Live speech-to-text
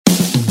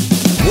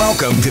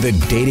Welcome to the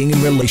Dating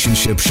and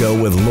Relationship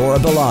Show with Laura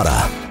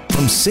Bilotta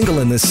from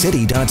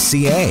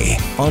singleinthecity.ca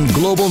on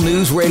Global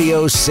News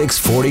Radio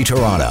 640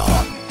 Toronto.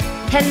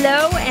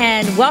 Hello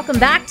and welcome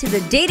back to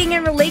the Dating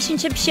and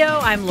Relationship Show.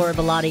 I'm Laura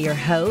Bilotta, your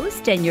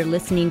host, and you're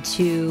listening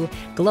to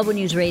Global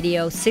News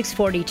Radio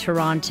 640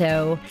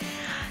 Toronto.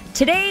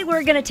 Today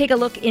we're going to take a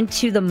look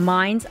into the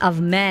minds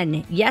of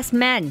men. Yes,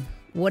 men.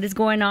 What is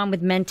going on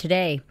with men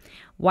today?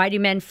 Why do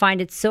men find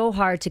it so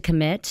hard to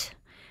commit?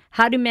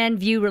 How do men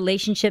view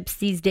relationships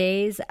these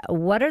days?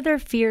 What are their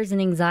fears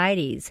and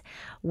anxieties?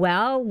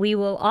 Well, we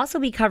will also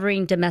be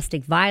covering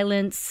domestic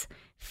violence,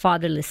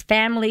 fatherless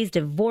families,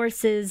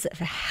 divorces,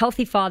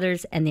 healthy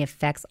fathers, and the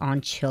effects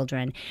on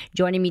children.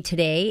 Joining me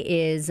today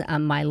is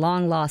my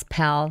long-lost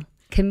pal,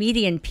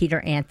 comedian Peter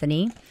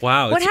Anthony.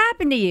 Wow. What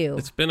happened to you?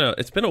 It's been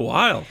a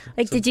while.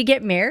 Did you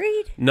get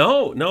married?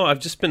 No, I've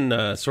just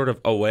been sort of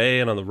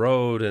away and on the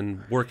road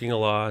and working a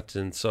lot,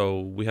 and so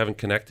we haven't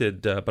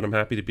connected, but I'm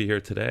happy to be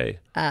here today.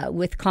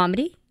 With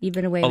comedy? You've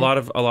been away? A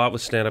lot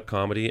with stand-up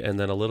comedy, and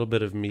then a little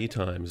bit of me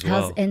time as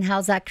well. And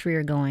how's that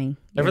career going?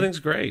 Everything's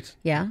great.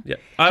 Yeah? Yeah.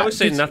 I always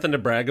say nothing to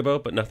brag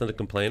about, but nothing to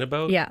complain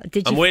about. Yeah.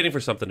 I'm waiting for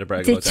something to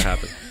brag about to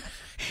happen.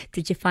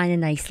 Did you find a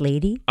nice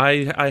lady?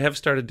 I have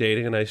started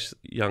dating a nice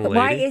young lady.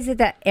 Why is it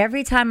that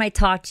every time I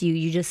talk to you,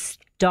 you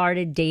just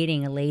started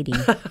dating a lady?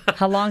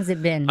 How long's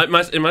it been? It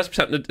must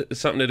have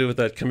something to do with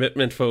that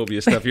commitment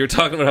phobia stuff you were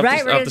talking about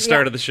off the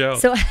start of the show.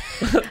 So,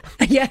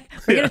 yeah,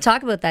 we're going to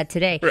talk about that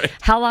today. Right.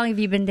 How long have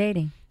you been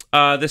dating?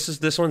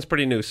 This one's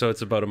pretty new, so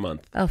it's about a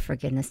month. Oh, for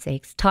goodness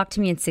sakes. Talk to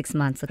me in 6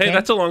 months, okay? Hey,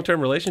 that's a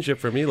long-term relationship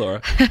for me,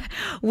 Laura.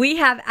 We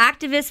have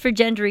activist for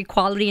gender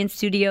equality in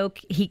studio.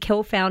 He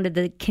co-founded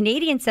the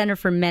Canadian Centre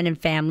for Men and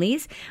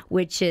Families,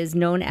 which is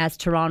known as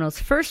Toronto's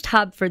first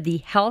hub for the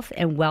health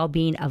and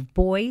well-being of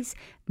boys,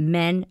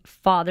 men,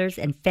 fathers,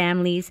 and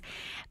families.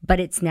 But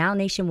it's now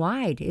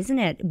nationwide, isn't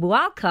it?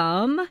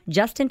 Welcome,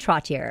 Justin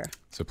Trottier.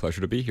 It's a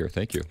pleasure to be here.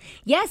 Thank you.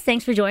 Yes,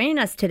 thanks for joining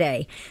us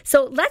today.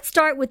 So let's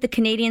start with the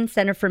Canadian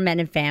Centre for Men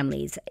and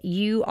Families.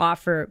 You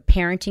offer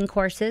parenting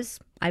courses,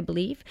 I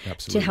believe,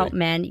 Absolutely. to help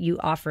men. You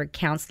offer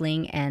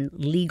counseling and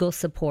legal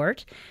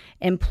support,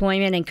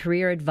 employment and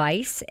career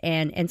advice,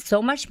 and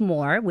so much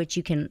more, which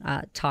you can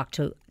talk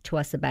to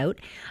us about.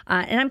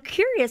 And I'm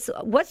curious,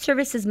 what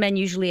services men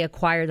usually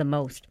acquire the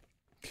most?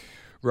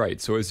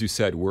 Right. So as you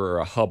said, we're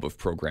a hub of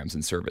programs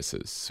and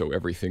services. So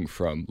everything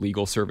from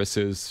legal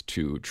services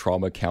to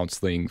trauma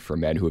counseling for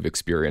men who have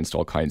experienced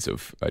all kinds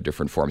of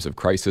different forms of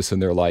crisis in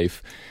their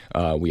life.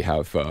 We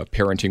have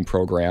parenting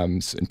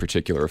programs, in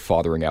particular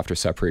fathering after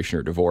separation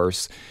or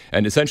divorce.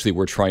 And essentially,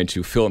 we're trying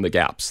to fill in the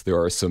gaps. There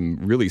are some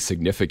really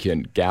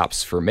significant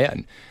gaps for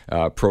men,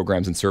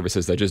 programs and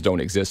services that just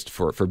don't exist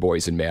for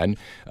boys and men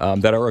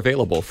that are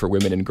available for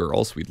women and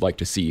girls. We'd like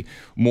to see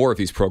more of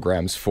these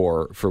programs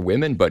for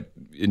women, but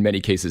in many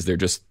cases, they're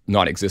just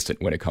non-existent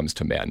when it comes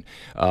to men.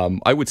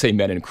 I would say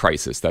men in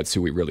crisis, that's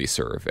who we really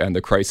serve. And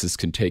the crisis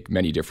can take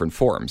many different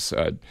forms,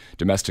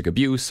 domestic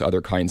abuse,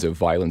 other kinds of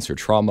violence or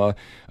trauma,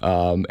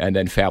 and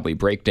then family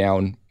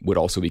breakdown would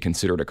also be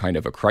considered a kind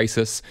of a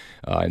crisis.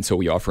 And so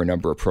we offer a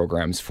number of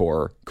programs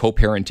for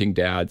co-parenting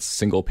dads,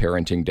 single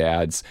parenting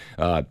dads,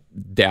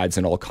 dads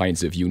in all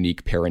kinds of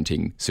unique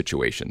parenting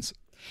situations.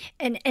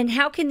 And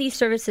how can these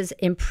services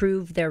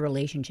improve their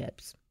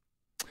relationships?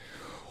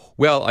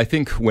 Well, I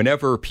think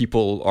whenever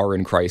people are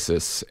in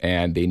crisis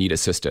and they need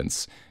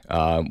assistance,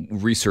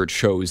 research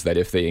shows that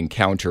if they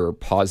encounter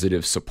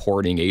positive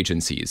supporting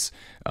agencies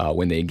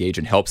when they engage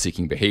in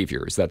help-seeking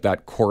behaviors,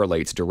 that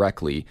correlates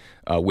directly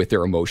with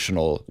their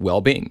emotional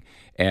well-being.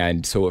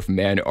 And so if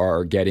men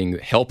are getting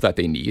help that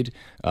they need,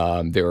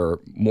 they're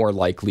more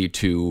likely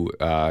to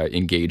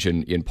engage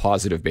in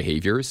positive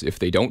behaviors. If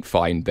they don't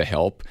find the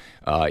help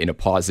in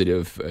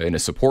a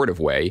supportive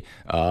way,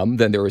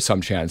 then there is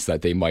some chance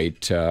that they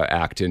might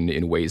act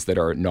in ways that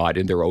are not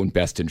in their own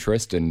best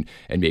interest and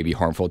maybe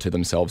harmful to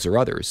themselves or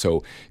others.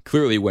 So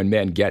clearly when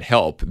men get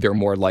help, they're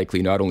more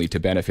likely not only to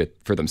benefit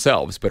for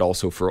themselves, but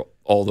also for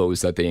all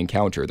those that they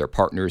encounter, their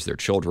partners, their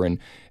children,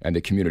 and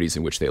the communities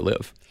in which they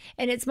live.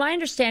 And it's my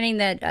understanding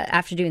that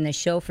after doing this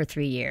show for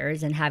 3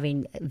 years and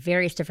having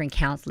various different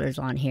counselors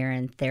on here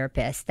and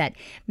therapists, that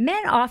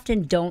men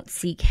often don't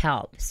seek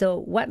help. So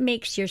what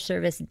makes your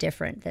service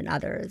different than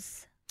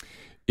others?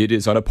 It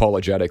is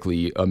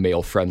unapologetically a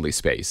male-friendly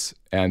space,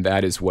 and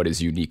that is what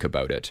is unique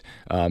about it.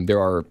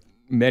 There are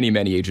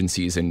many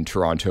agencies in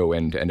Toronto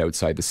and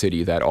outside the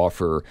city that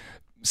offer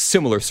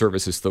similar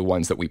services to the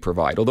ones that we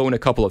provide. Although in a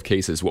couple of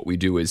cases, what we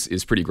do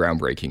is pretty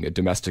groundbreaking. A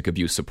domestic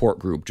abuse support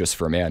group just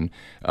for men,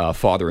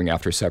 fathering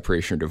after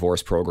separation or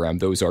divorce program,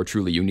 those are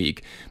truly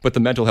unique. But the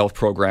mental health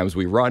programs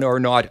we run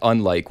are not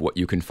unlike what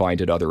you can find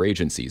at other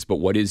agencies. But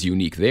what is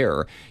unique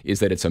there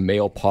is that it's a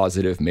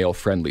male-positive,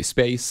 male-friendly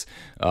space.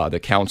 The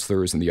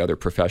counselors and the other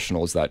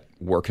professionals that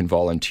work and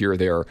volunteer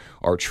there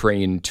are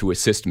trained to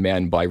assist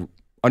men by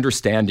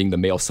understanding the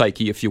male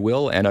psyche, if you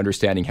will, and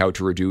understanding how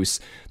to reduce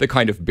the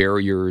kind of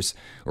barriers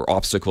or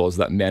obstacles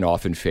that men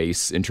often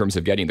face in terms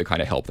of getting the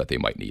kind of help that they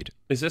might need.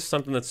 Is this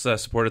something that's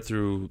supported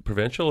through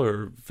provincial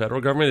or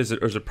federal government?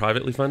 Or is it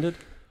privately funded?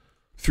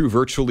 Through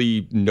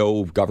virtually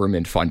no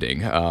government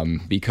funding.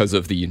 Because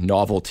of the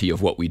novelty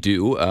of what we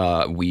do,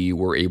 we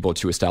were able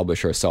to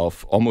establish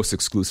ourselves almost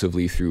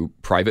exclusively through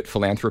private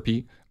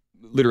philanthropy.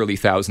 Literally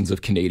thousands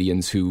of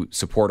Canadians who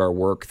support our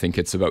work think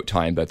it's about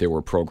time that there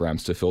were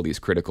programs to fill these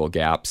critical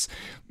gaps.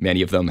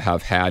 Many of them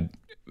have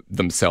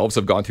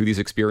gone through these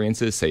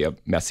experiences, say a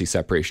messy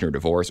separation or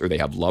divorce, or they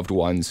have loved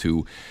ones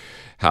who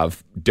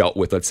have dealt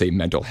with, let's say,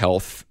 mental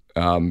health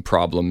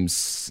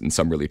problems. In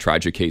some really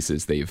tragic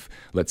cases, they've,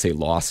 let's say,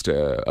 lost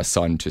a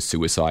son to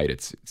suicide.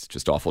 It's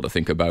just awful to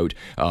think about.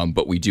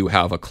 But we do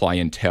have a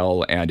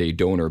clientele and a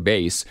donor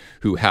base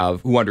who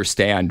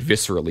understand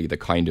viscerally the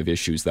kind of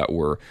issues that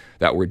we're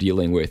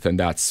dealing with, and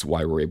that's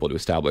why we're able to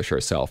establish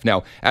ourselves.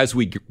 Now, as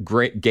we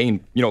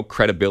gain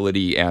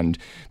credibility and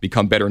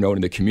become better known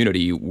in the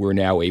community, we're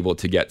now able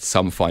to get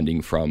some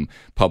funding from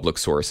public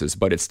sources,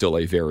 but it's still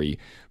a very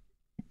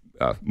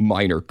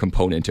minor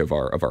component of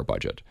our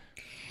budget.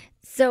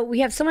 So we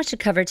have so much to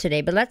cover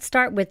today, but let's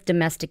start with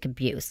domestic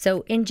abuse.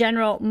 So in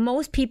general,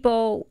 most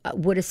people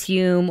would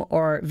assume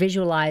or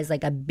visualize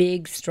like a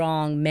big,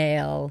 strong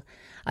male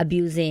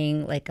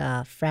abusing like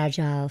a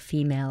fragile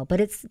female,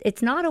 but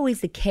it's not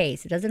always the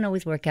case. It doesn't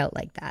always work out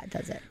like that,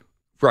 does it?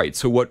 Right.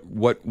 So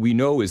what we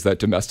know is that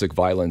domestic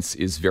violence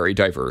is very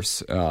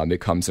diverse.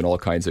 It comes in all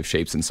kinds of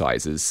shapes and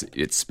sizes.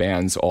 It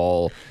spans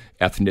all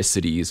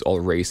ethnicities, all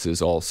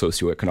races, all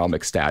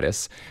socioeconomic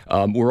status.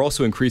 We're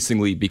also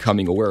increasingly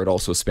becoming aware it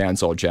also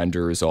spans all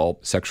genders, all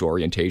sexual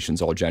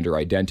orientations, all gender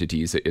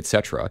identities,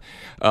 etc.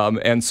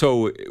 And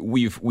so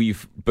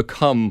we've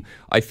become,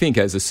 I think,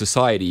 as a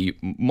society,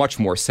 much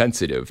more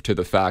sensitive to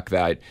the fact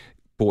that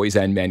boys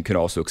and men can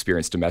also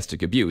experience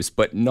domestic abuse,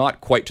 but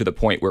not quite to the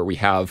point where we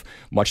have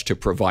much to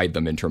provide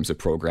them in terms of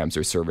programs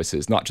or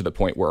services, not to the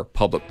point where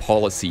public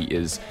policy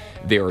is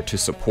there to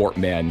support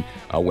men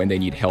when they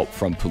need help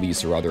from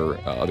police or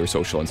other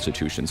social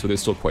institutions. So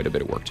there's still quite a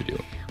bit of work to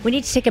do. We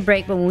need to take a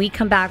break, but when we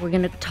come back, we're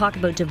going to talk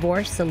about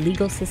divorce, the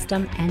legal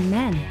system, and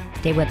men.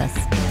 Stay with us.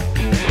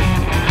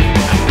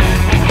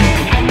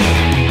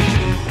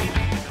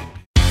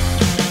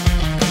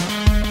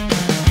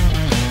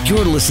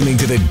 You're listening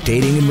to the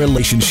Dating and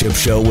Relationship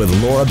Show with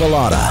Laura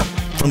Bilotta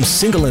from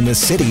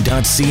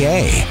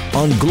singleinthecity.ca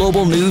on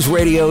Global News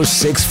Radio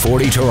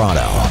 640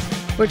 Toronto.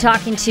 We're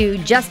talking to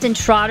Justin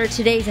Trotter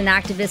today. He's an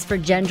activist for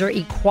gender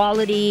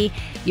equality.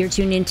 You're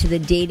tuned into the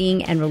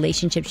Dating and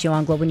Relationship Show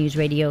on Global News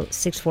Radio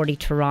 640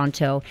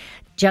 Toronto.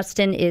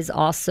 Justin is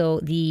also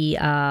the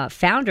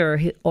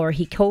founder, or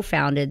he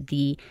co-founded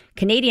the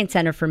Canadian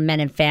Centre for Men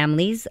and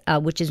Families,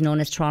 which is known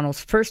as Toronto's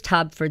first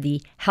hub for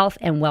the health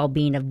and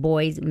well-being of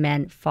boys,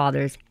 men,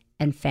 fathers,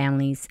 and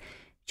families.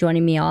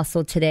 Joining me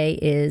also today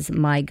is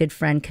my good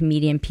friend,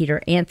 comedian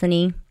Peter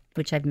Anthony,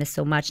 which I've missed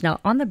so much.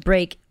 Now, on the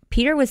break,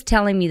 Peter was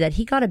telling me that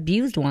he got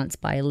abused once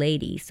by a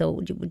lady. So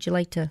would you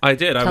like to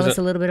tell us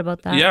a little bit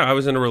about that? Yeah, I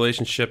was in a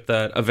relationship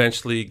that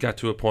eventually got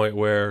to a point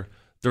where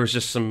there was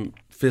just some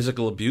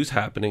physical abuse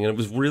happening, and it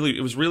was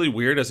really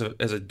weird as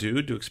a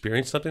dude to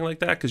experience something like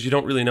that, because you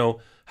don't really know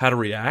how to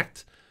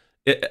react,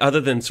 other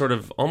than sort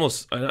of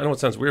almost, I know it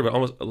sounds weird, but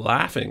almost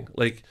laughing,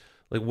 like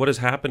what is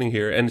happening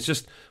here? And it's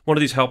just one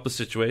of these helpless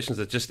situations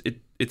that just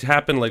it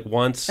happened like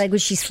once. Like,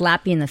 would she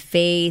slap you in the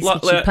face?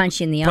 Would she punch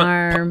you in the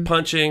arm?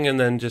 Punching and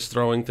then just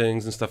throwing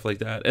things and stuff like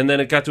that. And then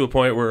it got to a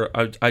point where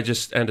I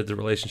just ended the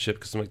relationship,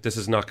 because I'm like, this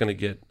is not going to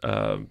get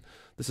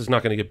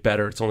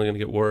better. It's only going to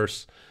get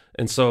worse.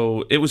 And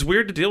so it was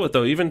weird to deal with,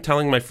 though. Even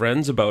telling my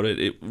friends about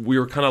it, we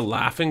were kind of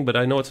laughing, but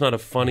I know it's not a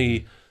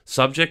funny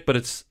subject, but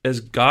it's,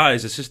 as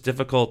guys, it's just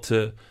difficult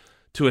to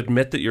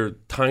admit that your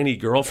tiny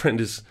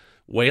girlfriend is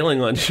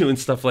wailing on you and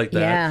stuff like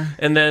that. Yeah.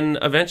 And then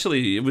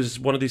eventually it was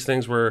one of these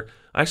things where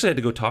I actually had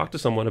to go talk to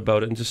someone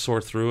about it and just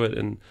sort through it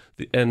and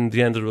the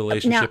end of the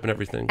relationship and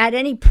everything. At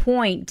any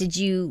point, did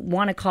you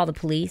want to call the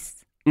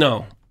police?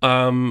 No.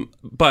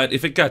 But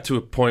if it got to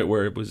a point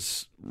where it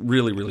was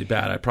really, really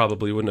bad, I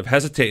probably wouldn't have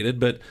hesitated.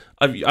 But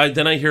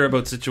then I hear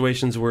about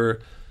situations where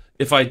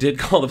if I did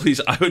call the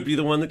police, I would be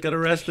the one that got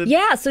arrested.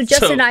 Yeah. So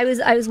Justin, I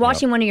was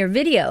watching one of your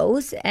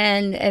videos,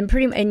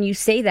 and you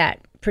say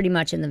that pretty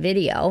much in the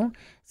video.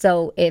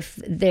 So if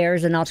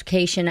there's an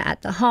altercation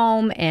at the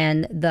home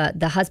and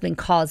the husband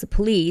calls the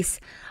police,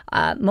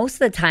 most of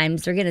the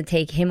times they're going to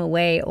take him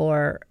away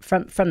or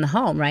from the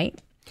home, right?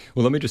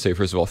 Well, let me just say,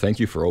 first of all, thank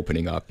you for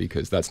opening up,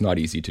 because that's not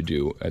easy to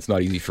do. It's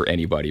not easy for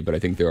anybody, but I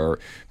think there are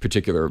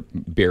particular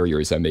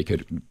barriers that make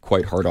it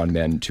quite hard on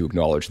men to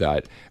acknowledge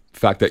that. The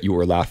fact that you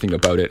were laughing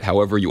about it,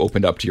 however you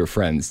opened up to your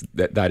friends,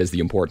 that is the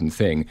important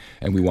thing,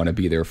 and we want to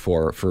be there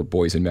for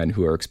boys and men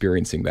who are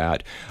experiencing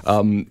that.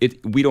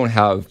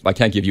 I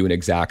can't give you an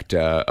exact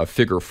a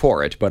figure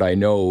for it, but I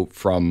know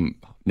from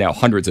now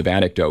hundreds of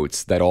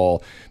anecdotes that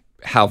all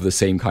have the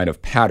same kind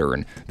of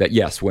pattern that,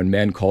 yes, when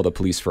men call the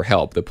police for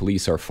help, the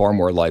police are far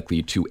more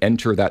likely to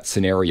enter that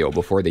scenario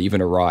before they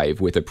even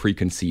arrive with a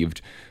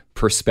preconceived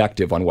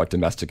perspective on what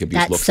domestic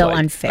abuse looks so like.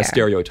 Unfair. A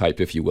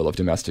stereotype, if you will, of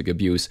domestic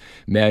abuse.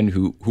 Men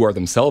who are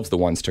themselves the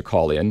ones to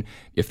call in,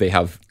 if they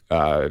have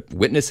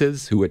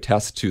witnesses who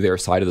attest to their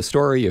side of the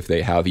story, if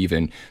they have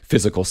even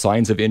physical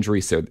signs of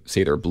injury, so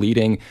say they're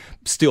bleeding,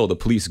 still the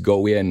police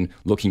go in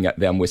looking at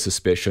them with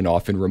suspicion,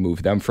 often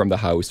remove them from the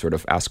house, sort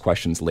of ask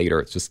questions later.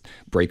 It's just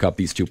break up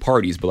these two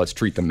parties, but let's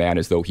treat the man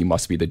as though he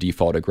must be the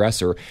default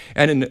aggressor.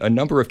 And in a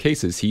number of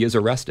cases, he is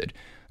arrested,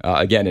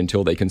 again,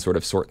 until they can sort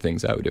of sort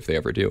things out, if they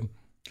ever do.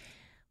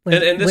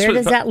 Where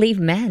does that leave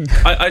men?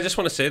 I just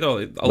want to say,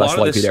 though, less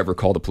likely to ever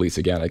call the police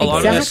again. A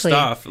lot of this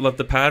stuff,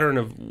 the pattern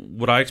of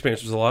what I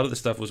experienced was a lot of the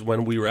stuff was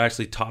when we were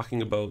actually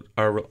talking about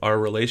our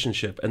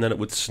relationship, and then it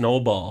would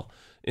snowball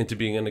into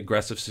being an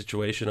aggressive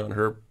situation on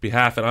her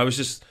behalf. And I was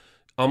just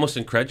almost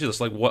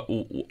incredulous. Like,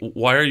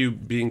 why are you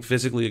being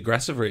physically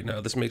aggressive right now?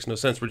 This makes no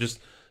sense. We're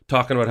just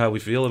talking about how we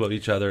feel about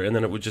each other, and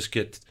then it would just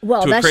get to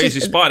a crazy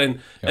spot. And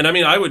I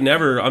mean, I would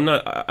never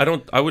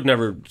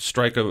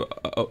strike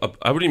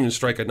I wouldn't even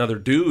strike another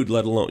dude,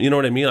 let alone, you know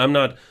what I mean? I'm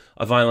not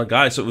a violent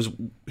guy, so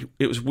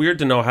it was weird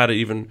to know how to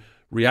even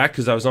react,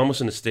 because I was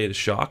almost in a state of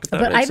shock.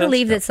 But I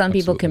believe that some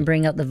people can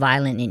bring out the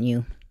violent in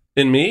you.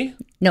 In me?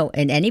 No,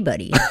 in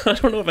anybody. I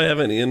don't know if I have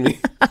any in me.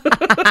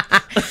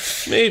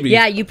 Maybe.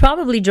 Yeah, you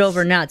probably drove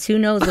her nuts. Who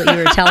knows what you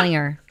were telling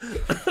her?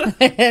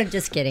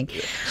 Just kidding.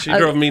 She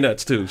drove me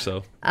nuts too,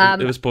 so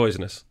it was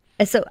poisonous.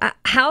 So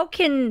how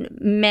can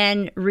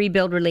men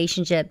rebuild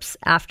relationships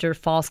after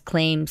false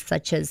claims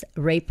such as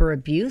rape or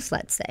abuse,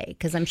 let's say?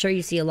 Because I'm sure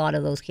you see a lot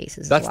of those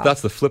cases as well.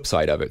 That's the flip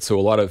side of it. So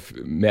a lot of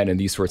men in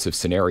these sorts of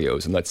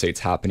scenarios, and let's say it's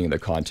happening in the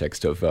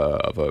context of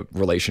a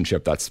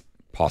relationship that's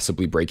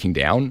possibly breaking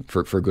down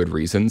for good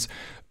reasons.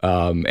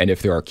 And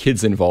if there are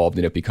kids involved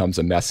and it becomes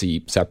a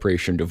messy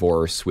separation,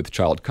 divorce with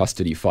child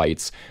custody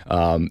fights,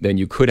 then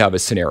you could have a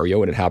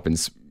scenario, and it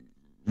happens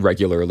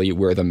regularly,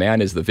 where the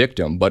man is the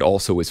victim, but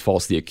also is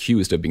falsely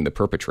accused of being the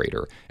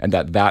perpetrator, and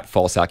that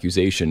false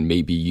accusation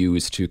may be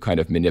used to kind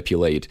of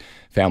manipulate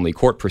family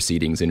court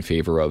proceedings in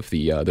favor of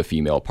the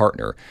female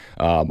partner.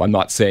 I'm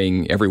not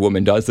saying every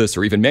woman does this,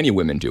 or even many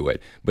women do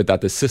it, but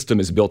that the system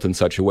is built in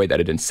such a way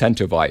that it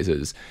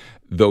incentivizes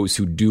those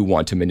who do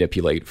want to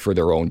manipulate for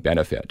their own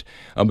benefit.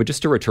 But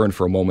just to return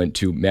for a moment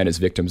to men as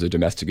victims of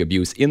domestic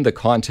abuse in the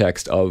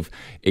context of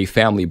a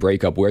family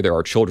breakup where there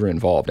are children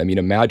involved. I mean,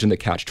 imagine the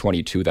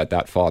catch-22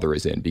 that father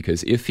is in,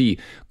 because if he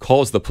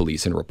calls the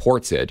police and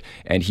reports it,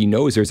 and he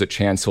knows there's a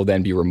chance he'll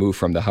then be removed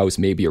from the house,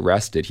 maybe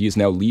arrested, he is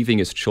now leaving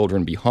his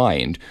children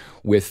behind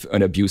with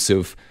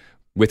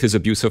his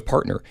abusive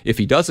partner. If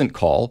he doesn't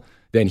call,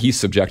 then he's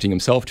subjecting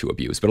himself to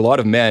abuse. But a lot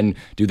of men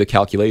do the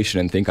calculation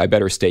and think, I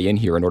better stay in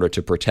here in order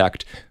to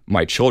protect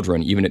my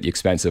children, even at the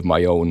expense of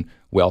my own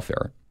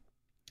welfare.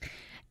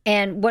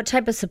 And what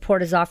type of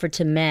support is offered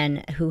to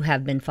men who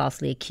have been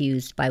falsely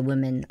accused by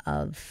women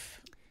of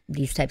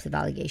these types of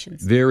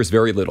allegations? There is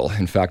very little.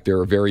 In fact, there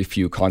are very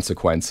few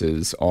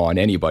consequences on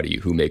anybody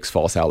who makes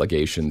false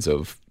allegations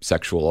of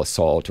sexual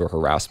assault or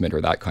harassment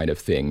or that kind of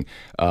thing.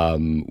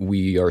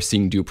 We are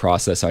seeing due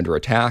process under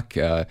attack.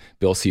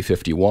 Bill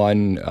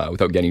C-51,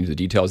 without getting into the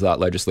details of that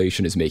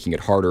legislation, is making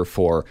it harder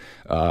for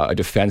a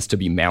defense to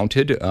be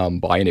mounted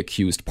by an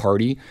accused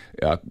party.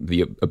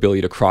 The ability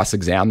to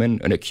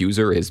cross-examine an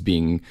accuser is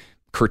being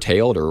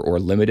curtailed or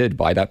limited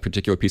by that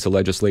particular piece of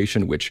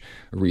legislation, which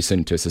a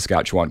recent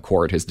Saskatchewan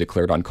court has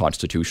declared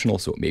unconstitutional,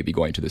 so it may be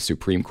going to the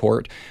Supreme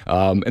Court.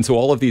 And so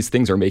all of these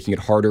things are making it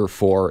harder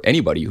for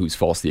anybody who's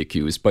falsely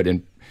accused, but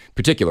in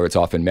particular, it's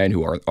often men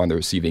who are on the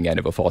receiving end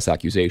of a false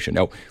accusation.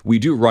 Now, we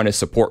do run a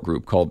support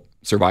group called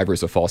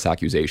Survivors of False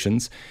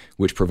Accusations,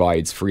 which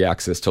provides free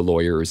access to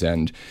lawyers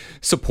and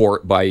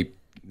support by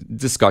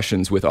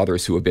discussions with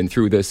others who have been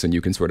through this, and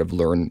you can sort of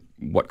learn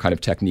what kind of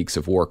techniques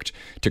have worked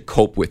to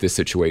cope with this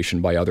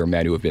situation by other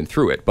men who have been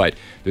through it. But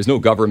there's no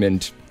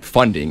government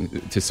funding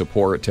to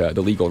support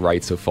the legal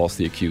rights of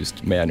falsely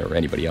accused men or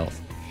anybody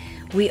else.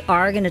 We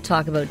are going to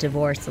talk about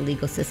divorce, the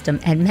legal system,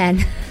 and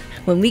men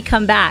when we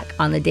come back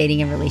on the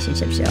Dating and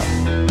Relationship Show.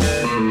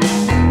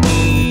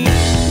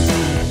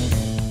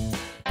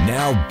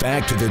 Now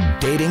back to the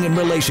Dating and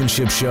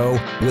Relationship Show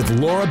with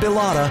Laura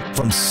Bilotta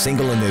from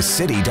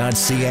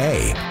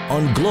singleinthecity.ca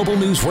on Global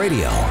News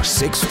Radio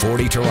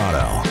 640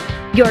 Toronto.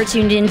 You're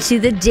tuned into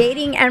the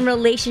Dating and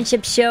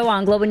Relationship Show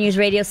on Global News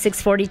Radio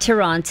 640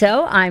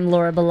 Toronto. I'm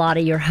Laura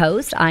Bilotta, your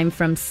host. I'm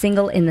from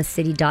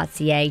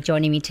singleinthecity.ca.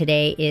 Joining me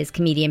today is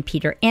comedian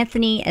Peter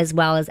Anthony, as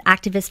well as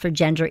activist for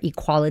gender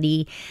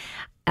equality,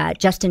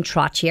 Justin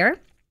Trottier.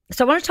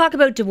 So I want to talk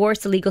about divorce,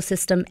 the legal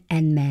system,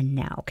 and men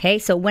now, okay?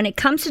 So when it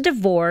comes to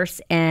divorce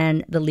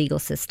and the legal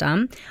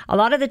system, a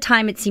lot of the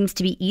time it seems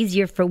to be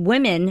easier for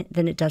women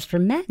than it does for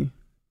men,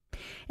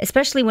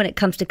 especially when it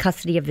comes to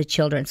custody of the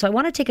children. So I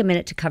want to take a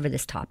minute to cover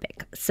this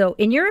topic. So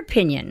in your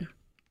opinion,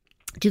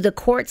 do the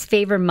courts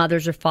favor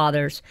mothers or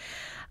fathers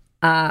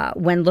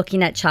when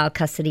looking at child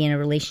custody in a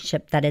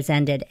relationship that has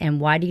ended, and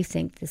why do you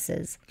think this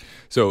is?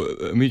 So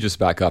let me just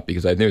back up,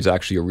 because I think there's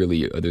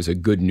actually there's a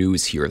good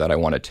news here that I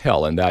want to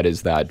tell, and that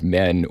is that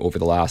men over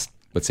the last,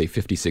 let's say,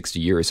 50, 60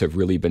 years have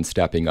really been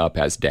stepping up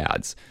as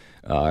dads.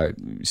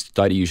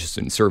 Studies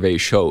and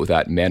surveys show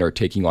that men are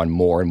taking on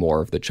more and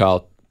more of the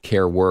child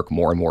care work,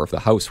 more and more of the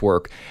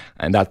housework,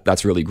 and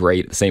that's really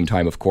great. At the same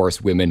time, of course,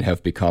 women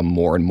have become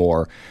more and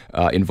more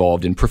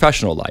involved in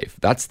professional life.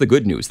 That's the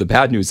good news. The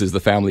bad news is the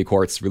family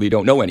courts really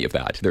don't know any of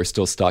that. They're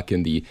still stuck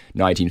in the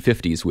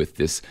 1950s with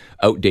this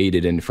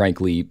outdated and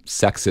frankly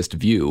sexist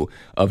view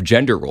of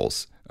gender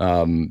roles.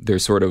 They're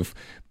sort of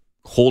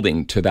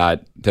holding to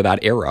that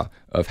era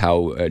of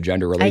how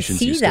gender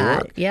relations used to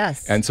work.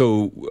 Yes. And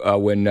so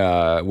when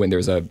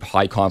there's a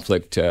high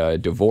conflict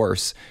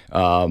divorce,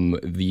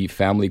 the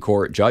family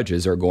court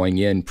judges are going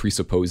in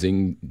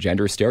presupposing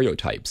gender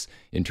stereotypes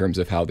in terms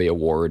of how they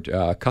award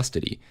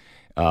custody.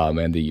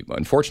 And the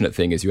unfortunate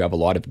thing is you have a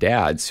lot of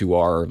dads who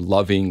are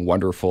loving,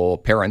 wonderful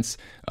parents,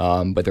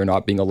 but they're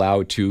not being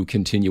allowed to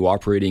continue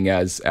operating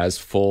as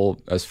full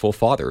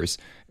fathers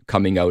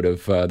coming out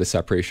of the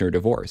separation or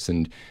divorce,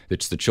 and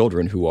it's the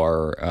children who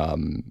are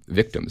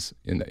victims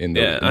in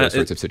those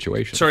sorts of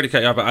situations. Sorry to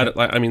cut you off,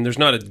 but I mean, there's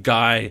not a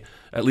guy,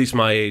 at least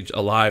my age,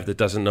 alive that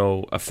doesn't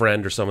know a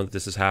friend or someone that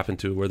this has happened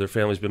to, where their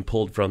family's been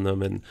pulled from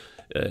them, and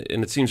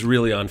it seems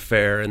really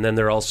unfair. And then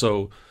they're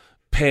also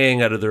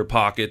paying out of their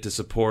pocket to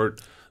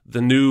support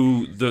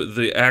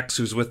the ex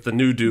who's with the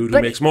new dude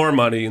who makes more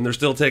money, and they're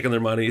still taking their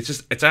money.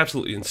 It's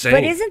absolutely insane.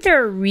 But isn't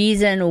there a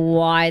reason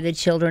why the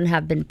children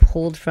have been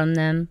pulled from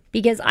them?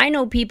 Because I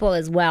know people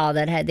as well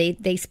that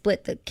they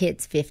split the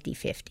kids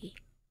 50-50.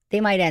 They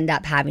might end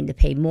up having to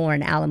pay more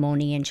in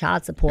alimony and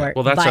child support.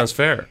 Well, that sounds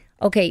fair.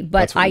 Okay,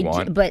 but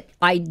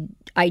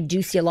I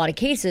do see a lot of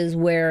cases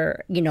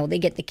where, they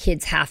get the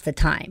kids half the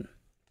time.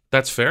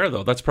 That's fair,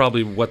 though. That's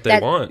probably what they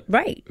want.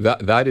 Right.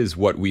 That is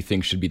what we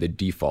think should be the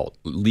default.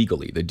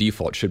 Legally, the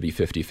default should be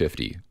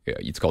 50-50.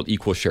 It's called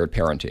equal shared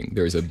parenting.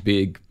 There's a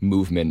big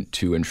movement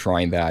to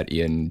enshrine that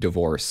in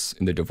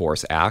the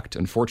Divorce Act.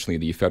 Unfortunately,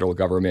 the federal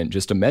government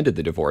just amended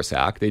the Divorce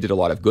Act. They did a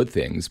lot of good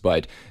things,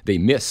 but they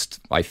missed,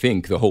 I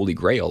think, the holy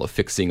grail of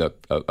fixing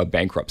a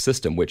bankrupt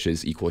system, which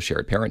is equal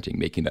shared parenting,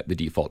 making that the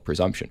default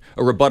presumption,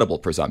 a rebuttable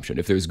presumption.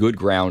 If there's good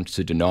ground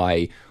to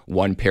deny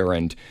one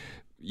parent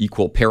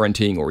equal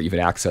parenting or even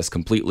access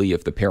completely,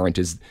 if the parent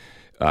is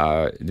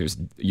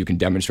you can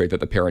demonstrate that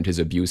the parent is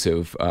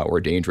abusive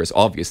or dangerous,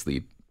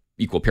 obviously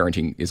equal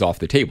parenting is off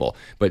the table,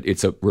 but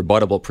it's a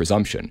rebuttable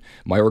presumption.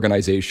 My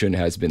organization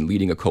has been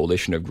leading a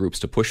coalition of groups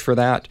to push for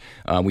that.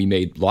 We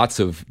made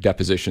lots of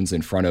depositions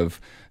in front of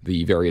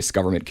the various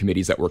government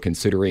committees that were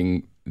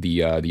considering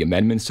the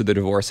amendments to the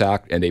Divorce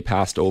Act, and they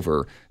passed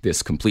over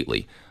this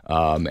completely.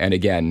 And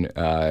again,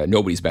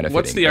 nobody's benefiting.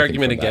 What's the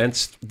argument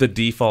against the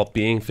default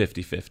being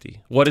 50-50?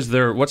 What's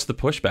the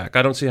pushback?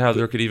 I don't see how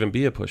there could even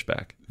be a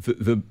pushback.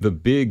 The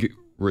big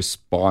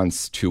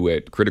response to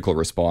it, critical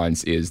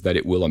response, is that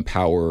it will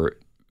empower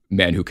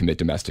men who commit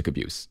domestic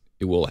abuse.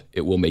 It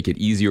will make it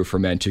easier for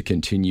men to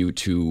continue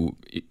to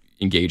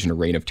engage in a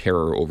reign of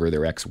terror over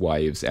their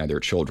ex-wives and their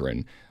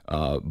children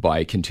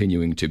by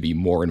continuing to be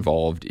more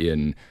involved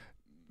in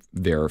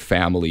their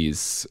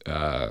families'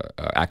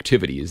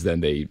 activities than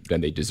they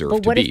deserve to be.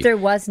 But what if there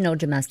was no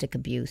domestic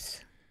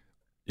abuse?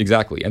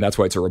 Exactly, and that's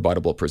why it's a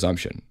rebuttable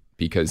presumption.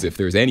 Because if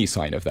there's any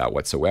sign of that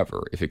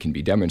whatsoever, if it can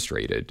be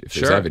demonstrated, if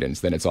there's evidence,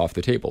 then it's off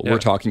the table. Yeah. We're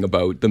talking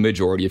about the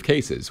majority of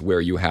cases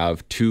where you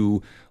have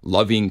two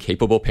loving,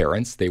 capable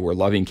parents. They were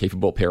loving,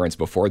 capable parents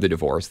before the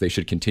divorce. They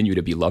should continue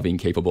to be loving,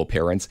 capable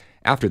parents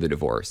after the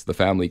divorce. The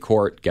family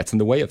court gets in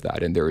the way of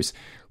that, and there's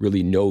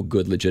really no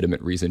good, legitimate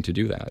reason to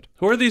do that.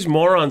 Who are these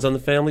morons on the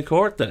family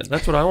court then?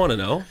 That's what I want to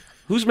know.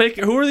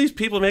 Who are these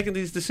people making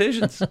these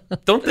decisions?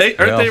 Aren't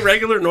they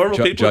regular, normal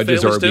people?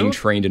 Judges are being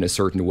trained in a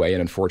certain way,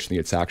 and unfortunately,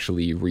 it's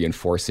actually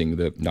reinforcing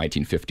the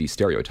 1950s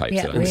stereotypes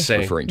that I was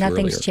referring to earlier.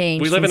 Nothing's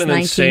changed. We live in an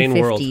insane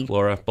world,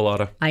 Laura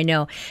Bilotta. I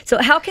know.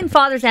 So how can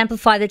fathers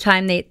amplify the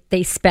time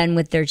they spend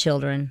with their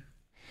children?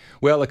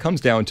 Well, it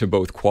comes down to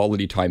both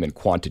quality time and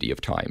quantity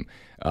of time.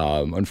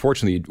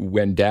 Unfortunately,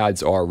 when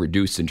dads are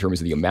reduced in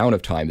terms of the amount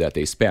of time that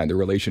they spend, the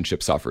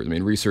relationship suffers. I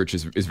mean, research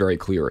is very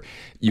clear.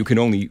 You can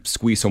only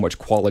squeeze so much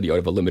quality out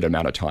of a limited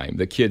amount of time.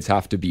 The kids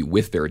have to be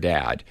with their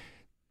dad,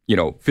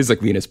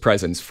 physically in his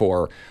presence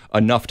for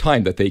enough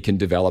time that they can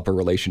develop a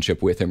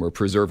relationship with him or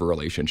preserve a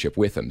relationship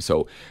with him.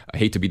 So I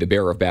hate to be the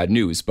bearer of bad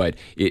news, but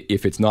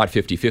if it's not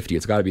 50-50,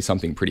 it's got to be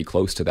something pretty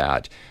close to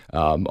that.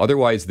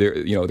 Otherwise, the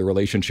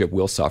relationship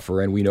will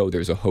suffer, and we know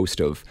there's a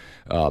host of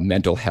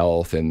mental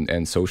health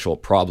and social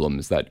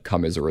problems that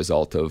come as a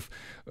result of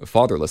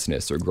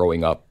fatherlessness or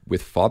growing up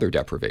with father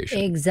deprivation.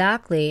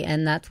 Exactly,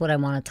 and that's what I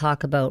want to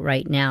talk about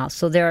right now.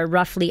 So there are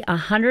roughly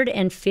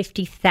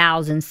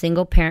 150,000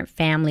 single-parent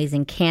families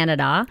in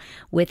Canada,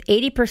 with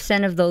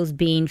 80% of those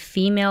being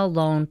female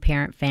lone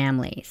parent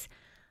families.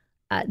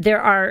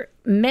 There are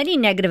many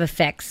negative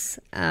effects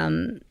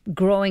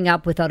growing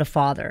up without a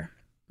father,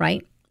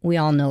 right? We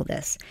all know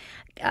this.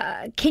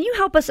 can you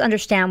help us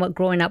understand what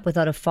growing up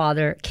without a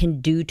father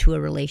can do to a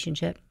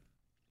relationship?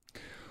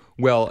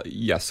 Well,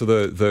 yes. So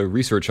the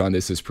research on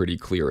this is pretty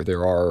clear.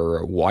 There are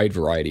a wide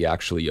variety,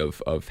 actually,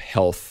 of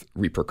health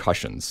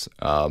repercussions.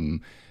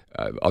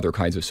 Other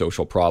kinds of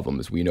social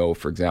problems. We know,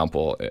 for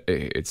example,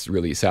 it's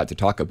really sad to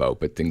talk about,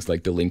 but things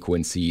like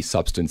delinquency,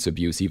 substance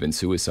abuse, even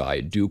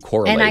suicide do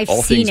correlate. And I've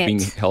all seen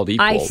things it. being held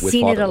equal I've with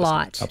seen it a fatherlessness.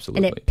 lot.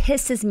 Absolutely. And it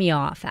pisses me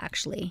off,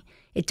 actually.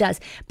 It does.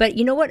 But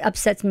you know what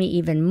upsets me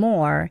even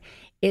more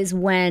is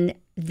when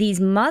these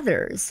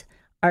mothers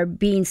are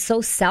being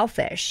so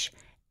selfish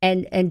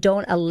and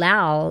don't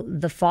allow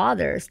the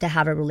fathers to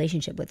have a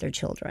relationship with their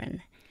children,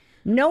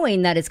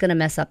 knowing that it's going to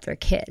mess up their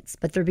kids,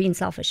 but they're being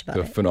selfish about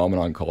The it.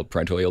 phenomenon called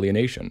parental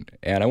alienation.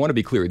 And I want to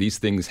be clear, these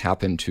things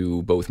happen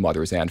to both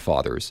mothers and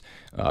fathers.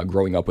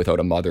 Growing up without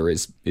a mother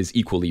is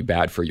equally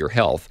bad for your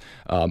health.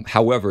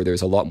 However,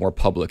 there's a lot more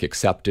public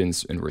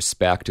acceptance and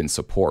respect and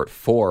support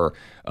for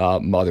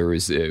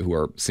mothers who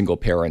are single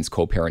parents,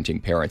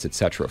 co-parenting parents,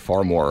 etc.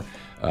 Far more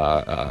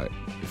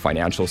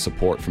financial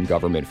support from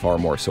government, far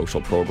more social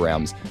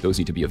programs. Those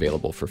need to be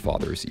available for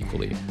fathers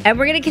equally. And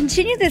we're going to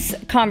continue this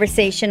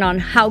conversation on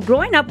how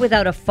growing up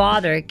without a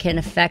father can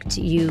affect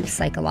you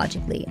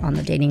psychologically on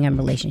the Dating and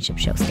Relationship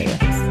Show. Stay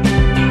with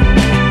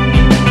us.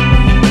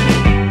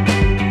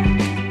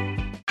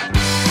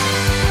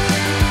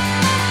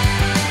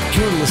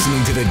 You're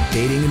listening to the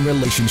Dating and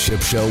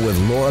Relationship Show with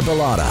Laura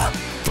Bilotta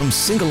from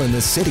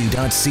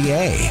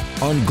singleinthecity.ca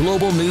on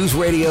Global News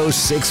Radio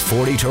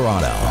 640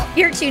 Toronto.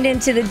 You're tuned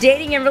into the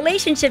Dating and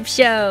Relationship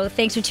Show.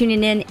 Thanks for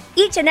tuning in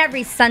each and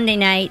every Sunday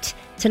night.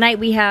 Tonight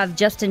we have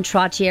Justin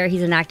Trottier.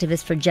 He's an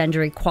activist for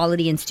gender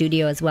equality in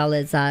studio, as well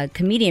as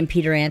comedian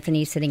Peter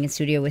Anthony sitting in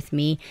studio with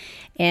me.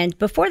 And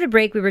before the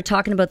break, we were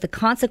talking about the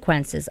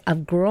consequences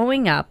of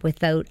growing up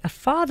without a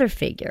father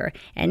figure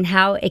and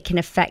how it can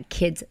affect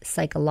kids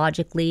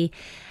psychologically.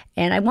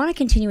 And I want to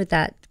continue with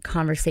that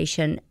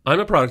conversation. I'm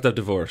a product of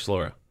divorce,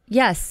 Laura.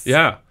 Yes.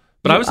 Yeah.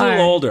 But You I was a little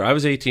are. older. I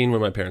was 18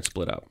 when my parents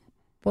split up.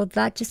 Well,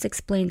 that just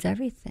explains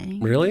everything.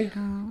 Really? Oh,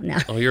 no.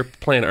 Oh, you're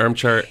playing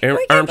armchair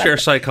but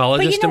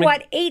psychologist you know to me?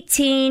 what?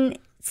 18,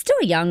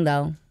 still young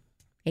though.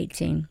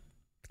 18.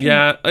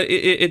 Yeah,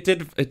 it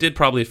did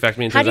probably affect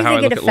me in How terms do of you how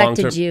I think look it at long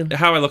affected term. you?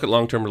 How I look at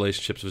long term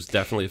relationships was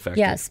definitely affected.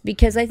 Yes,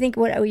 because I think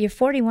you're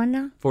 41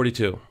 now,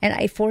 42. and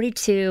I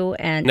 42,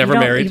 and Never you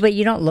don't- married. but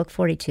you don't look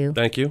 42.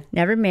 Thank you.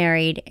 Never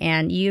married,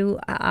 and you.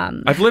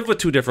 I've lived with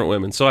two different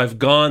women, so I've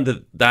gone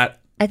to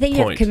that I think you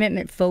have point.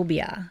 commitment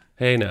phobia.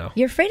 Hey, now.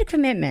 You're afraid of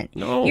commitment.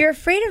 No. You're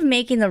afraid of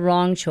making the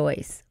wrong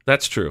choice.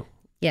 That's true.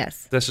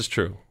 Yes. This is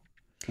true.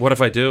 What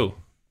if I do?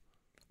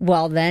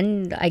 Well,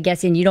 then I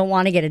guess, and you don't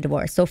want to get a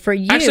divorce. So for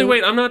you, Actually,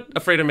 wait, I'm not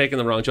afraid of making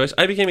the wrong choice.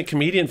 I became a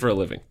comedian for a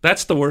living.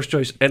 That's the worst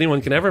choice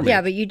anyone can ever make.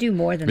 Yeah, but you do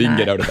more than But you that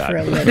can get out of that. for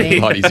a a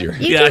living. lot easier.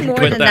 You Yeah, I do can more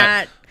quit than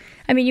that. that.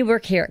 I mean, you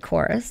work here at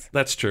Chorus.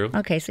 That's true.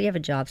 Okay, so you have a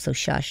job, so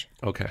shush.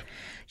 Okay.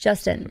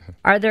 Justin,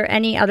 are there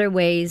any other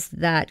ways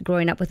that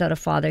growing up without a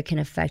father can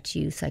affect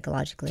you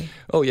psychologically?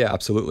 Oh yeah,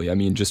 absolutely. I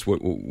mean, just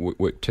what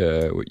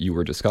you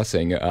were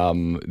discussing,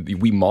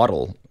 we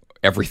model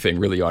everything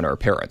really on our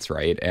parents,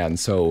 right? And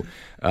so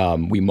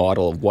we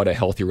model what a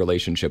healthy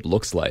relationship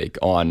looks like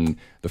on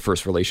the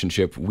first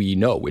relationship we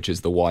know, which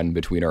is the one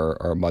between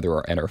our mother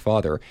and our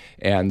father.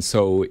 And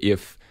so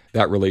if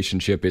that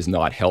relationship is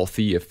not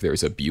healthy, if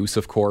there's abuse,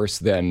 of course,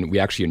 then we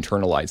actually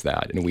internalize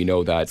that. And we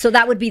know that. So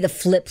that would be the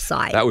flip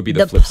side. That would be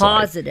the flip side.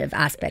 positive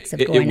aspects of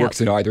It growing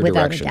works up in either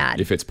without direction. a dad.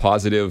 If it's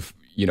positive,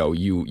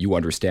 you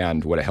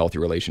understand what a healthy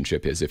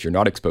relationship is. If you're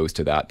not exposed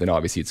to that, then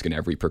obviously it's going to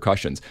have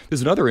repercussions.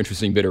 There's another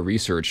interesting bit of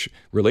research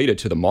related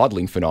to the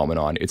modeling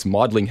phenomenon. It's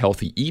modeling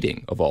healthy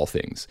eating, of all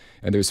things.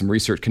 And there's some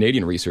research,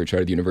 Canadian research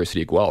out of the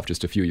University of Guelph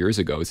just a few years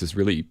ago. It's this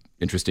really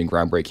interesting,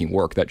 groundbreaking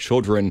work that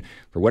children,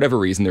 for whatever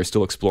reason, they're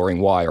still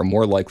exploring why, are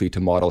more likely to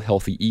model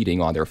healthy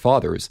eating on their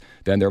fathers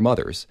than their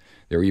mothers.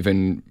 They're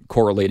even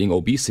correlating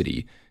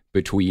obesity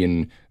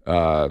between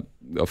a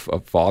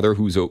father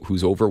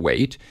who's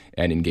overweight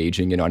and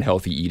engaging in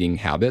unhealthy eating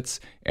habits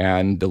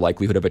and the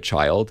likelihood of a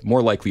child,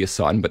 more likely a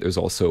son, but there's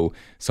also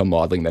some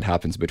modeling that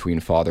happens between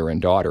father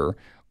and daughter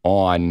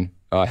on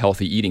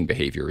healthy eating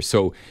behavior.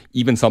 So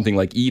even something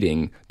like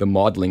eating, the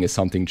modeling is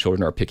something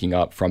children are picking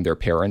up from their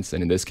parents,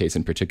 and in this case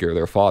in particular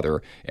their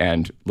father,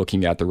 and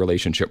looking at the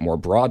relationship more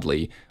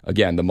broadly,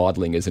 again, the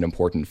modeling is an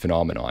important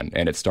phenomenon,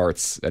 and it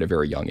starts at a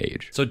very young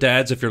age. So,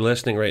 dads, if you're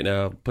listening right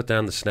now, put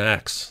down the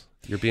snacks.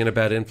 You're being a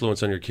bad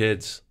influence on your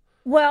kids.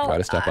 Well, Try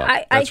to step up.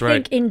 I That's think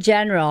right. in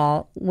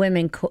general,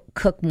 women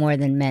cook more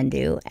than men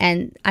do.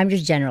 And I'm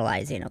just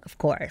generalizing, of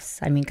course.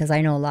 I mean, because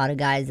I know a lot of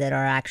guys that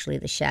are actually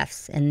the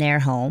chefs in their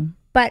home.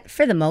 But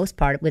for the most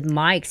part, with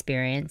my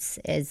experience,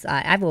 is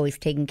I've always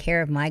taken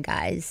care of my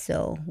guys.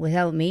 So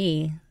without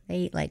me, they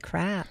eat like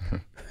crap.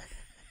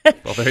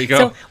 Well, there you go.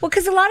 So, well,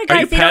 because a lot of guys, Are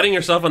you they don't- patting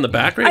yourself on the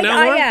back right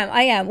now, Laura?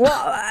 I am. Well,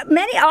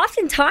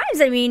 oftentimes,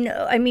 I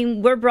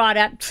mean, we're brought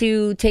up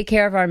to take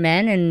care of our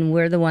men, and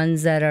we're the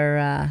ones that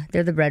are,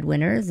 they're the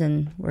breadwinners,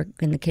 and we're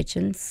in the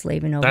kitchen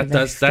slaving over That the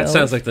that stove.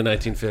 sounds like the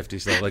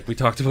 1950s, though, like we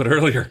talked about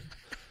earlier.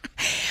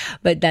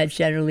 But that's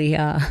generally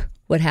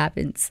what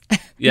happens.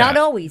 Yeah. Not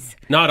always.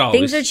 Not always.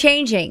 Things are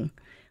changing.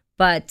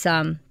 But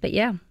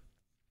yeah,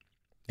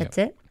 that's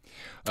it.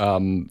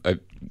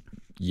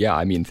 Yeah,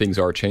 I mean, things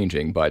are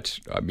changing, but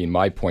I mean,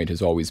 my point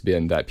has always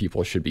been that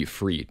people should be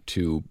free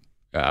to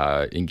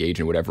engage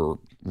in whatever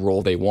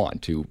role they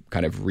want, to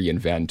kind of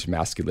reinvent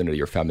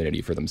masculinity or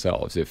femininity for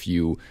themselves. If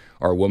you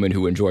are a woman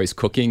who enjoys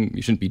cooking,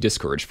 you shouldn't be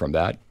discouraged from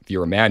that. If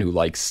you're a man who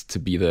likes to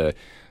be the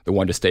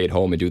one to stay at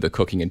home and do the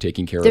cooking and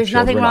taking care of children,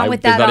 nothing wrong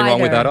with that there's nothing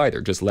wrong with either. that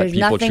either. Just let There's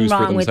people nothing choose for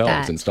wrong with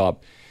themselves that. and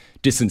stop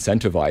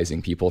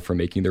disincentivizing people from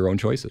making their own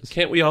choices.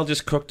 Can't we all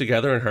just cook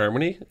together in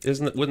harmony?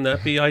 Wouldn't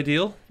that be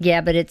ideal?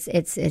 Yeah, but it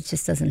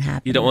just doesn't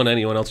happen. You don't want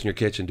anyone else in your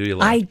kitchen, do you?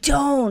 Lynn? I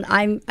don't.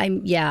 I'm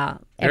yeah.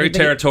 Very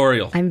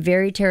territorial. I'm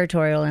very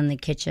territorial in the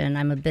kitchen.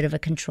 I'm a bit of a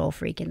control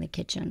freak in the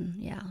kitchen.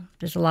 Yeah,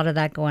 there's a lot of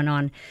that going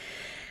on.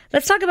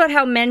 Let's talk about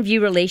how men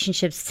view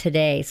relationships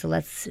today. So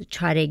let's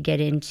try to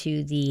get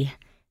into the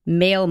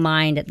male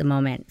mind at the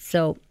moment.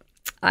 So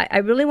I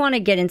really want to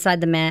get inside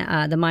the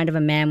mind of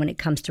a man when it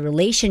comes to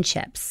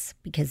relationships,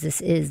 because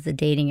this is the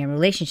dating and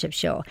relationship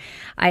show.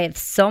 I have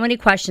so many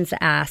questions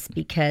to ask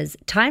because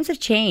times have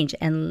changed,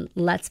 and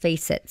let's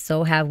face it,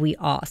 so have we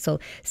all. So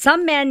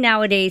some men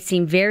nowadays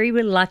seem very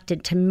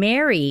reluctant to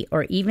marry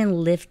or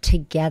even live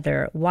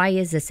together. Why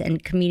is this?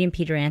 And comedian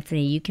Peter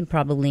Anthony, you can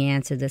probably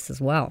answer this as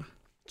well.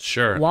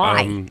 Sure.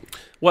 Why?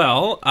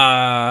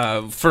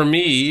 For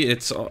me,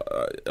 it's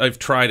I've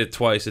tried it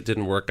twice. It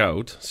didn't work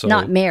out. So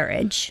Not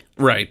marriage.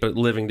 right, but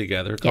living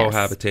together, Yes.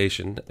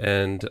 cohabitation.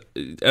 And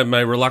am I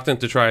reluctant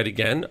to try it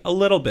again? A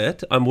little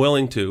bit. I'm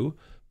willing to,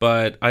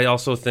 but I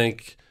also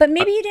think But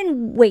maybe you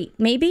didn't wait.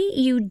 Maybe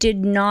you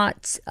did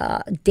not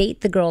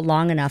date the girl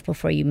long enough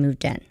before you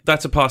moved in.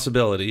 that's a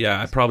possibility.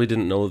 Yeah, I probably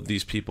didn't know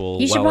these people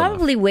You should well enough.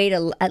 probably wait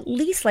at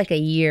least like a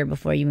year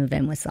before you move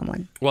in with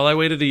someone. Well, I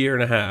waited a year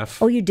and a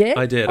half. Oh, you did?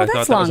 I did. Oh, I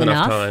that's thought that was long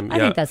enough enough. time. I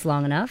Yeah. think that's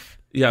long enough.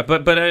 Yeah,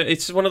 but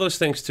it's one of those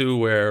things too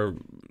where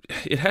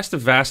it has to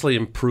vastly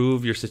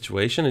improve your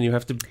situation, and you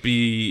have to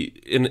be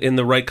in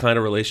the right kind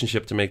of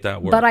relationship to make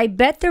that work. But I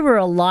bet there were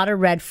a lot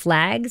of red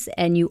flags,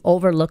 and you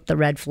overlooked the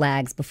red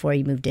flags before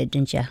you moved in,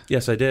 didn't you?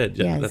 Yes, I did.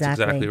 Yeah, that's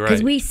exactly right.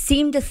 Because we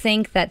seem to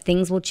think that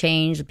things will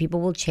change, that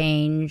people will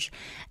change.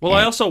 Well,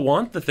 I also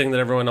want the thing that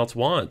everyone else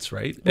wants,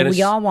 right? But we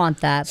it's- all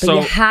want that. But so-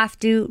 you have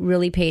to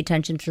really pay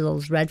attention to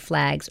those red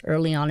flags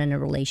early on in a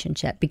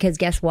relationship. Because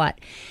guess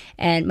what?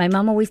 And my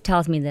mom always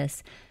tells me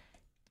this.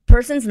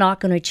 Person's not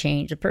going to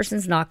change. The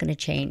person's not going to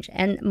change.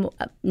 And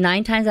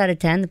 9 times out of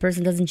 10, the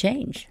person doesn't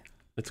change.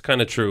 It's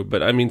kind of true,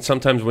 but I mean,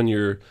 sometimes when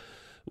you're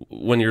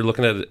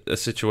looking at a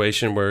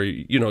situation where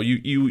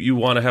you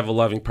want to have a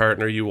loving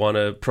partner, you want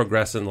to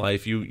progress in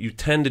life, you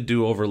tend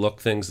to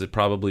overlook things that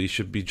probably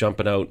should be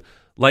jumping out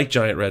like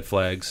giant red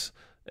flags.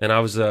 And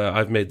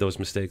I've made those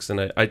mistakes,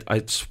 and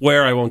I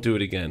swear I won't do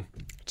it again.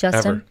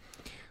 Justin? Ever.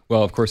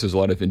 Well, of course, there's a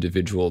lot of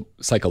individual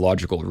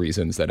psychological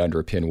reasons that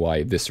underpin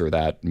why this or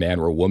that man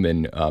or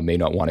woman may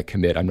not want to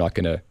commit. I'm not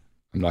going to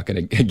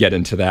get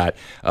into that.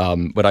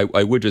 But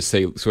I would just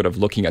say, sort of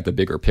looking at the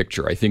bigger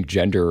picture, I think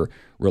gender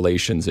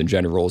relations and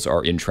gender roles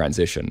are in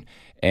transition.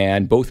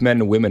 And both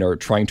men and women are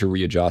trying to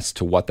readjust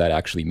to what that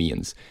actually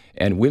means.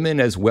 And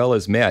women as well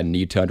as men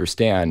need to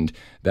understand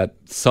that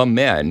some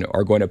men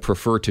are going to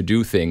prefer to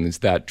do things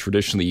that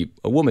traditionally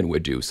a woman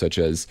would do, such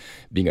as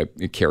being a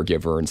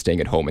caregiver and staying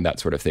at home and that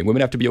sort of thing.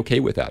 Women have to be okay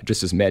with that,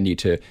 just as men need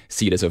to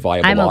see it as a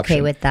viable I'm option.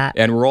 okay with that.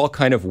 And we're all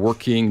kind of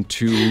working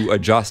to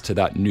adjust to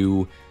that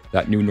new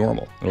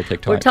normal. It'll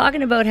take time. We're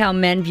talking about how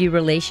men view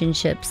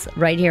relationships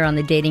right here on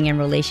the Dating and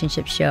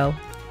Relationship Show.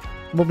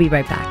 We'll be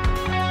right back.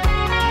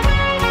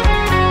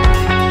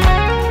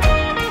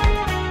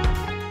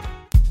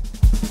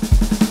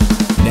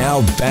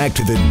 Now back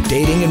to the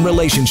Dating and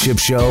Relationship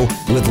Show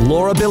with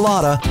Laura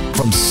Bilotta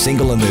from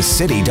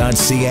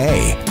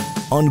singleinthecity.ca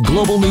on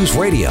Global News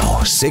Radio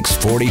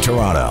 640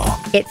 Toronto.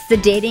 It's the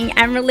Dating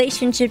and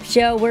Relationship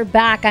Show. We're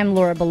back. I'm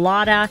Laura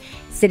Bilotta.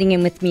 Sitting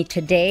in with me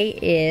today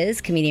is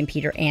comedian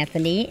Peter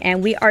Anthony,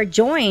 and we are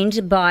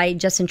joined by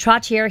Justin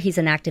Trottier. He's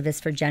an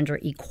activist for gender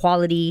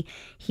equality.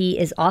 He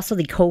is also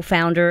the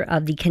co-founder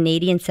of the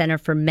Canadian Centre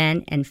for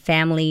Men and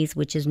Families,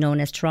 which is known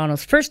as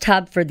Toronto's first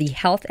hub for the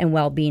health and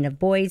well-being of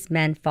boys,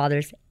 men,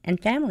 fathers,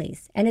 and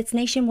families. And it's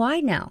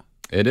nationwide now.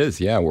 It is,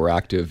 yeah. We're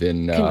active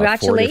in 4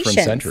 Congratulations.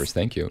 different centres.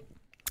 Thank you.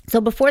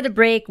 So before the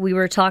break, we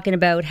were talking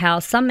about how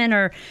some men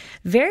are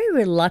very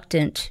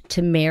reluctant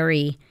to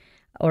marry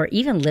or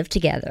even live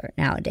together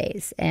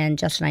nowadays. And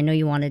Justin, I know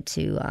you wanted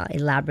to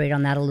elaborate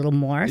on that a little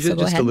more. So go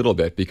Just ahead. a little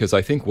bit, because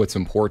I think what's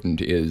important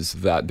is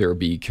that there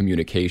be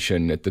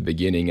communication at the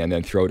beginning and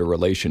then throughout a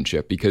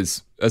relationship.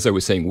 Because as I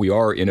was saying, we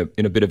are in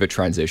a bit of a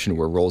transition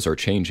where roles are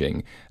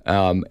changing,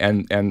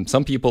 and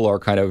some people are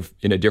kind of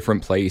in a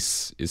different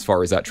place as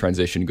far as that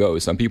transition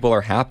goes. Some people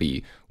are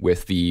happy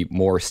with the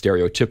more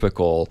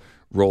stereotypical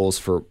roles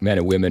for men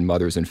and women,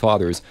 mothers and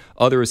fathers.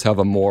 Others have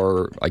a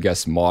more, I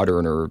guess,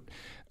 modern or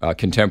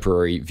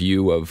contemporary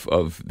view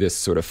of this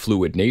sort of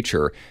fluid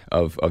nature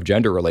of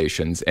gender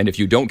relations. And if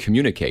you don't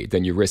communicate,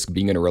 then you risk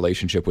being in a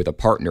relationship with a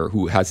partner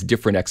who has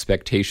different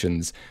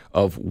expectations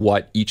of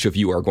what each of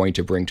you are going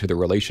to bring to the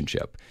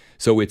relationship.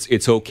 So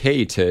it's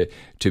okay to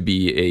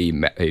be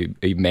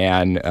a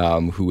man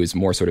who is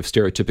more sort of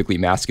stereotypically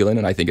masculine,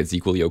 and I think it's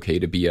equally okay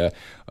to be a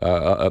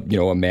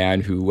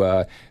man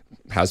who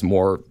has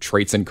more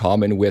traits in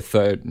common with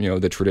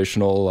the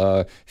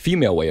traditional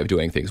female way of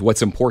doing things.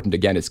 What's important,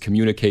 again, is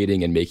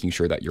communicating and making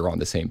sure that you're on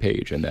the same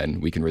page, and then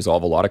we can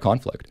resolve a lot of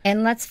conflict.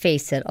 And let's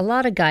face it, a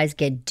lot of guys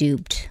get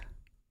duped,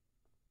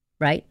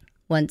 right?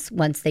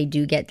 Once they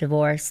do get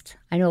divorced.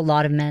 I know a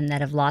lot of men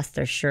that have lost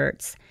their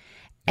shirts.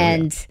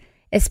 And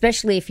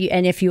especially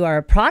if you are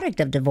a product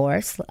of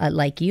divorce,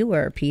 like you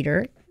were,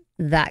 Peter,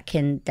 that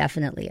can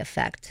definitely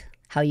affect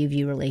how you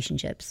view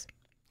relationships.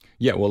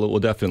 Yeah, well, it will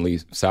definitely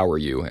sour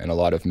you. And a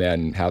lot of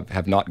men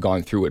have not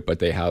gone through it, but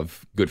they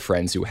have good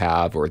friends who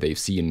have, or they've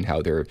seen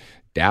how their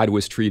dad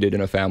was treated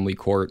in a family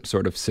court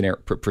sort of scenario,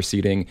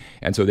 proceeding.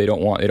 And so they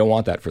don't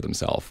want that for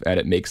themselves. And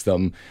it makes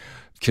them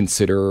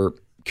consider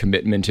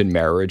commitment in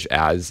marriage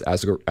as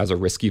a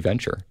risky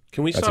venture.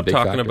 Can we stop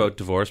talking about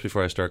divorce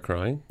before I start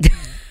crying?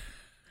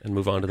 And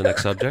move on to the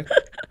next subject?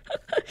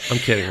 I'm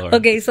kidding, Laura.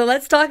 Okay, so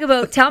let's talk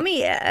about, tell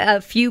me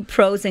a few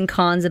pros and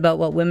cons about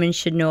what women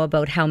should know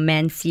about how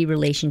men see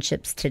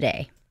relationships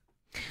today.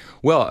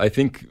 Well, I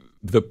think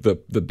the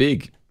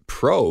big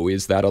pro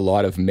is that a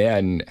lot of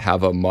men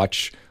have a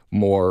much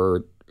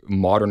more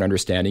modern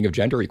understanding of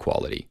gender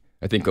equality.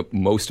 I think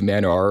most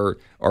men are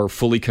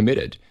fully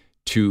committed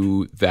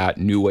to that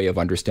new way of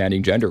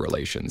understanding gender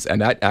relations.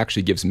 And that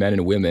actually gives men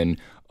and women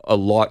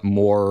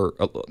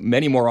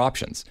many more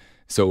options.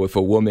 So if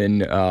a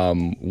woman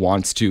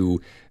wants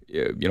to,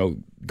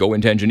 go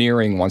into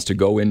engineering, wants to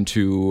go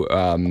into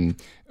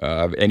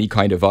any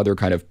kind of other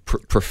kind of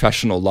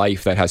professional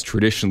life that has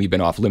traditionally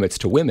been off limits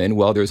to women,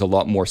 well, there's a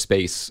lot more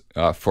space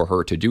for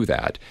her to do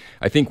that.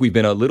 I think we've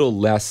been a little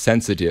less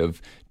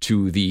sensitive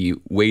to the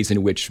ways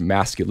in which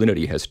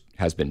masculinity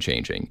has been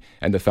changing,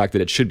 and the fact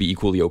that it should be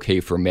equally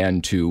okay for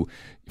men to,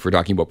 if we're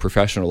talking about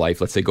professional life,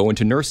 let's say go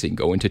into nursing,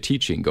 go into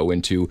teaching, go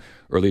into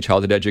early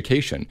childhood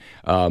education.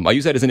 I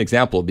use that as an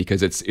example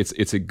because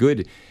it's a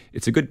good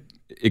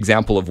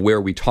example of where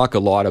we talk a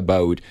lot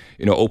about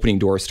opening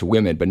doors to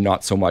women, but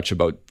not so much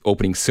about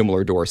opening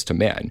similar doors to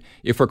men.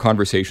 If our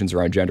conversations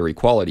around gender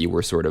equality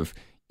were sort of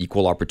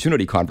equal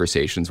opportunity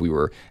conversations, we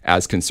were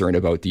as concerned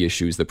about the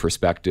issues, the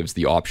perspectives,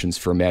 the options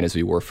for men as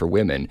we were for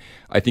women,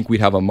 I think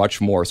we'd have a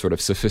much more sort of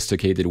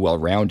sophisticated,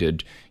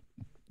 well-rounded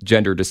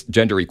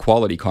gender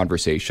equality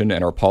conversation,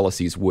 and our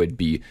policies would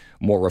be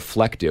more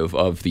reflective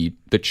of the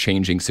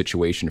changing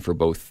situation for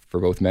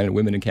both men and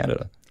women in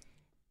Canada.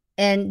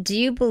 And do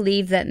you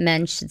believe that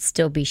men should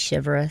still be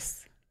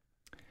chivalrous?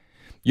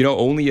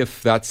 Only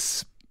if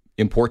that's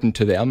important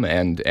to them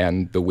and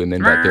the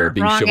women that they're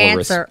being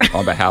chivalrous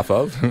on behalf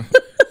of.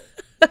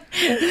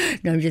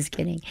 No, I'm just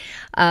kidding.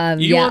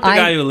 You want the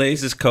guy who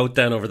lays his coat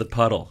down over the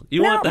puddle.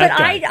 You want that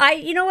guy. I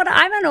you know what?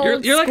 I'm an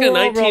old You're like school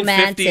a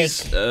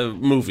 1950s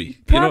romantic movie.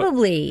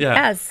 Probably,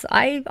 yes.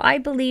 I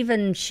believe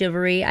in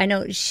chivalry. I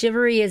know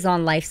chivalry is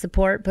on life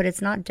support, but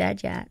it's not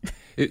dead yet.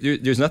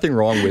 There's nothing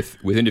wrong with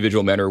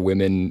individual men or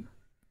women,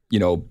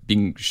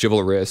 being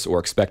chivalrous or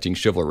expecting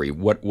chivalry.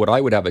 What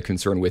I would have a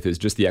concern with is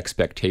just the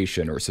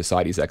expectation, or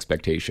society's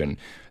expectation,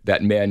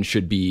 that men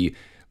should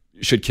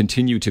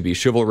continue to be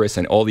chivalrous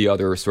and all the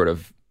other sort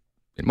of,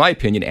 in my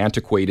opinion,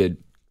 antiquated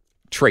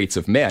traits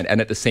of men. And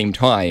at the same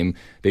time,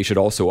 they should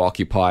also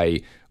occupy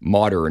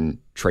modern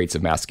traits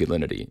of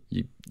masculinity.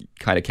 You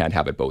kind of can't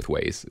have it both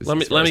ways. Let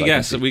me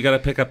guess. We got to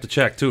pick up the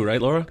check too,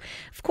 right, Laura?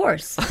 Of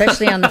course,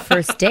 especially on the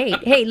first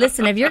date. Hey,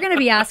 listen, if you're going to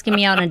be asking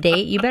me on a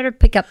date, you better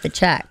pick up the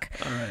check.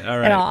 All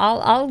right.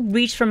 I'll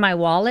reach for my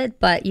wallet,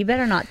 but you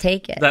better not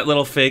take it. That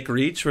little fake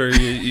reach where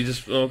you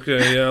just,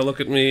 okay, yeah,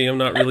 look at me. I'm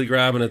not really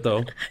grabbing it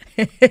though.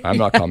 I'm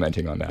not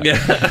commenting on that.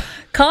 Yeah.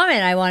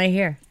 Comment, I want to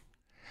hear.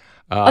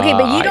 Okay,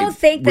 but you don't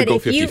think that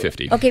if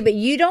 50-50. Okay, but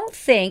you don't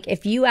think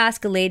if you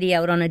ask a lady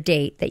out on a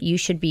date that you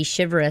should be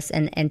chivalrous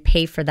and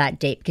pay for that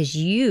date because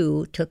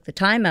you took the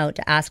time out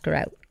to ask her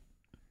out.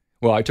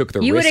 Well, I took the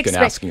risk in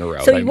asking her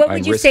out. So what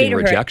would you say to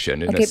her? I'm risking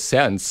rejection. In a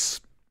sense,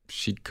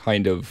 she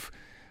kind of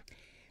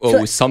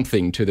owes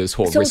something to this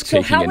whole risk-taking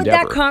endeavor. So how would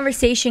that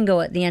conversation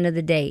go at the end of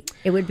the date?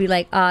 It would be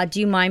like, do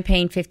you mind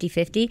paying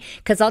 50-50?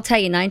 Because I'll tell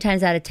you, 9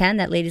 times out of 10,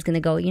 that lady's going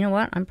to go, you know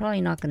what? I'm probably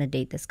not going to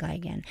date this guy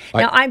again.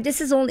 Now, I'm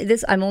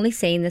only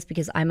saying this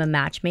because I'm a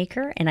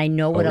matchmaker, and I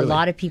know what a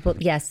lot of people,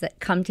 that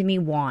come to me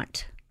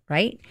want.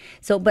 Right?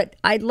 So, but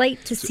I'd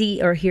like to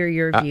see or hear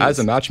your views. As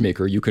a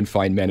matchmaker, you can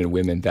find men and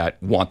women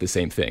that want the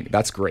same thing.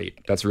 That's great.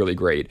 That's really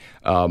great.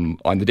 On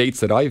the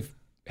dates that I've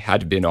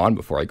had been on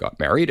before I got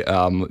married,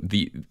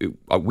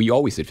 we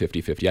always did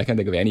 50-50. I can't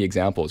think of any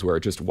examples where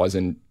it just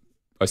wasn't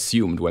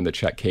assumed when the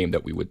check came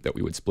that we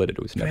would split it.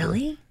 It was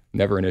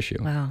never an issue.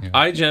 Wow. Yeah.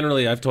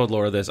 I've told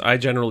Laura this, I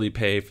generally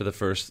pay for the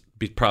first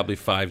probably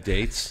 5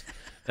 dates.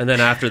 And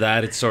then after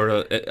that, it's sort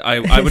of,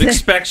 I would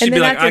expect she'd be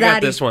like, I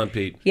got this one,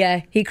 Pete.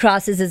 Yeah, he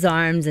crosses his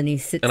arms and he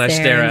sits there I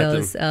stare and at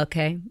goes, them.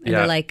 okay. And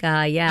they're like,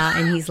 yeah.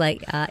 And he's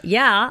like,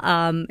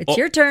 it's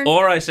your turn.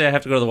 Or I say I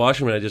have to go to the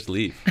washroom and I just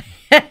leave.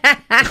 No,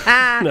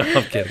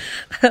 I'm kidding.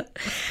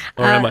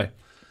 Or am I?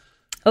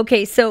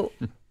 Okay, so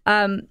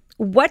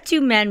what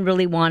do men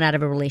really want out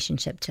of a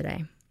relationship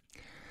today?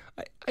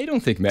 I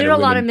don't think men there are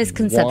and a lot women of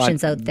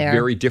misconceptions want out there.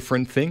 Very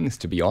different things,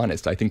 to be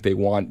honest. I think they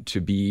want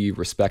to be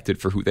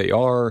respected for who they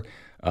are.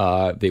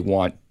 They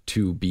want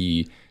to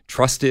be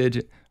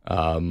trusted.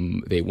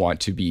 They want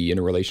to be in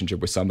a relationship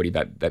with somebody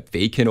that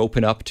they can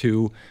open up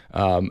to.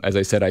 As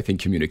I said, I think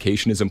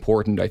communication is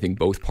important. I think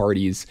both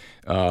parties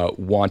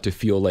want to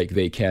feel like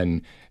they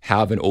can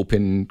have an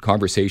open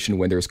conversation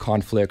when there's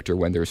conflict or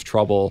when there's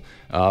trouble.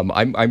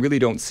 I really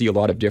don't see a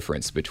lot of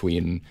difference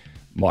between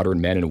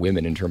modern men and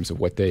women in terms of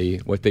what they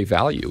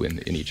value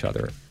in each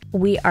other.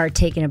 We are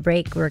taking a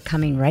break. We're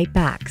coming right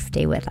back.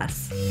 Stay with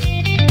us.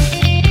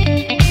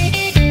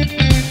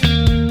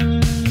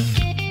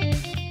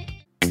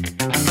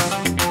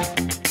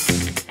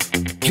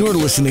 You're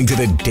listening to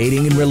the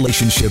Dating and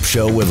Relationship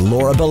Show with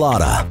Laura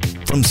Bilotta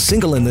from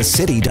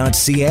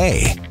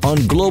singleinthecity.ca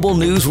on Global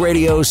News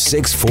Radio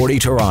 640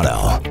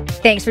 Toronto.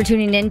 Thanks for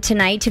tuning in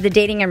tonight to the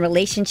Dating and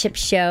Relationship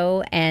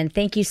Show. And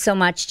thank you so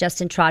much,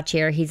 Justin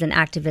Trottier. He's an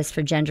activist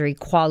for gender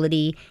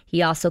equality.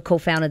 He also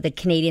co-founded the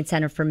Canadian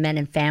Centre for Men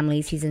and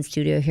Families. He's in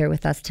studio here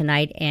with us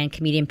tonight. And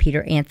comedian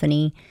Peter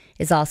Anthony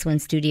is also in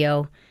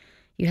studio.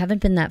 You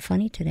haven't been that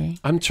funny today.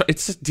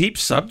 It's a deep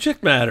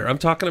subject matter. I'm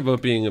talking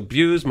about being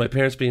abused, my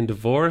parents being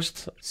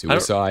divorced.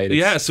 Suicide.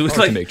 Suicide.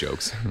 Hard to make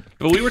jokes.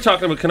 But we were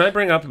talking about, can I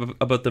bring up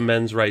about the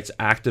men's rights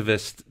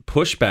activist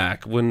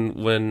pushback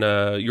when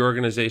your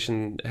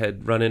organization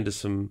had run into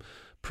some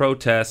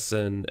protests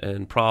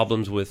and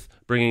problems with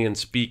bringing in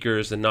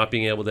speakers and not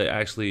being able to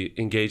actually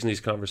engage in these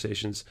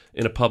conversations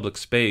in a public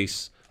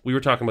space? We were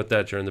talking about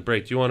that during the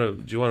break. Do you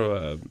want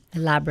to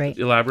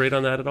elaborate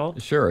on that at all?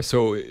 Sure.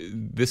 So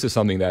this is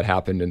something that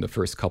happened in the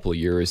first couple of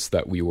years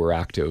that we were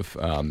active.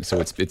 So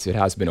it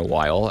has been a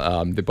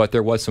while, but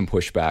there was some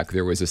pushback.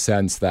 There was a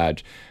sense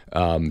that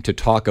to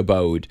talk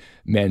about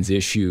men's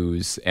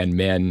issues and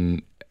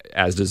men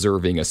as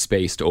deserving a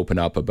space to open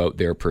up about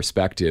their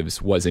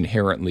perspectives was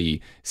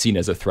inherently seen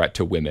as a threat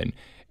to women.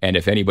 And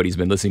if anybody's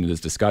been listening to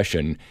this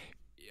discussion,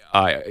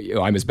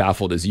 I'm as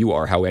baffled as you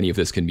are how any of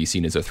this can be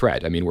seen as a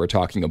threat. I mean, we're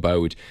talking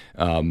about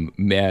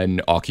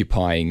men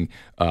occupying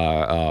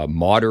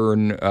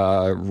modern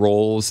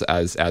roles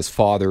as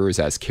fathers,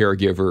 as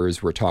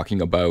caregivers. We're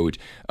talking about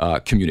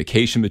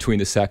communication between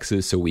the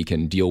sexes so we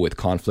can deal with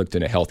conflict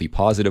in a healthy,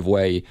 positive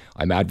way.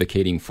 I'm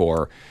advocating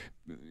for,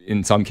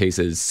 in some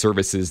cases,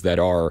 services that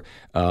are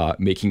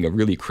making a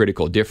really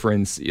critical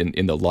difference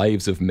in the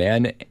lives of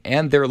men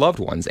and their loved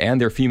ones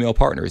and their female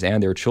partners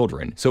and their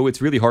children. So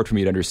it's really hard for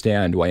me to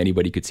understand why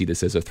anybody could see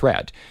this as a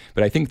threat.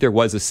 But I think there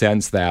was a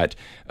sense that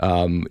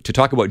to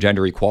talk about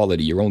gender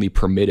equality, you're only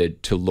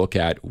permitted to look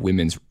at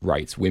women's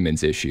rights,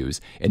 women's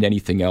issues, and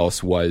anything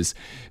else was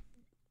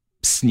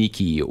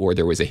sneaky or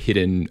there was a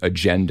hidden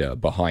agenda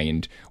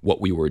behind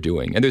what we were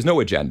doing. And there's no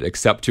agenda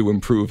except to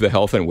improve the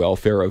health and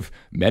welfare of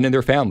men and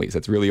their families.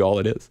 That's really all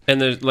it is. And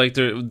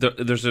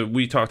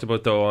we talked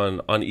about, though,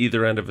 on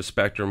either end of a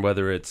spectrum,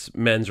 whether it's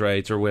men's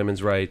rights or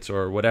women's rights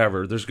or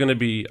whatever, there's going to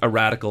be a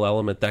radical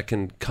element that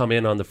can come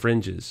in on the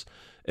fringes.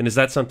 And is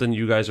that something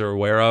you guys are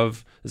aware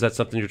of? Is that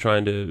something you're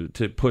trying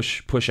to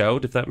push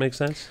out, if that makes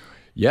sense?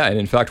 Yeah, and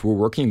in fact, we're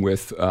working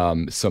with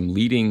some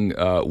leading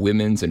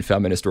women's and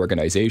feminist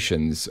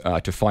organizations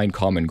to find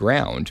common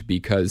ground,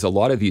 because a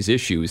lot of these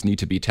issues need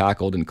to be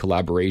tackled in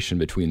collaboration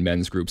between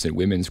men's groups and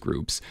women's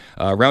groups.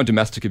 Around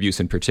domestic abuse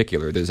in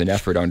particular, there's an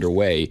effort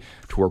underway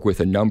to work with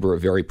a number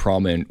of very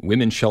prominent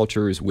women's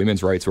shelters,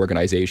 women's rights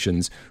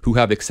organizations who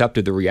have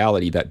accepted the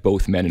reality that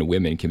both men and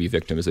women can be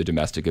victims of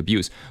domestic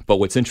abuse. But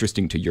what's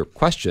interesting to your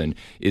question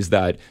is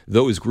that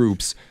those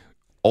groups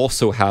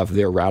also have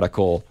their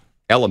radical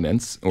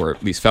elements, or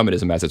at least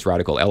feminism has its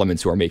radical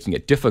elements, who are making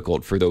it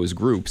difficult for those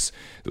groups,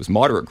 those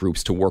moderate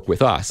groups, to work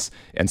with us.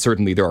 And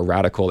certainly there are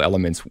radical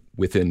elements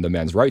within the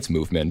men's rights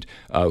movement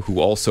who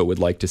also would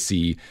like to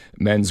see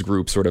men's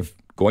groups sort of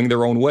going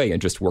their own way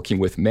and just working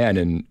with men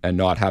and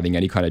not having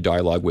any kind of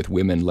dialogue with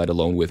women, let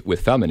alone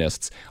with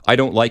feminists. I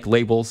don't like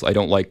labels. I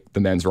don't like the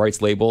men's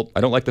rights label.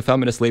 I don't like the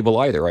feminist label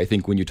either. I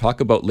think when you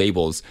talk about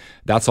labels,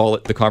 that's all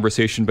the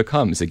conversation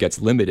becomes. It gets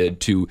limited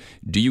to,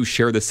 do you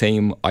share the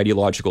same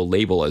ideological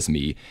label as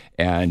me?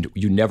 And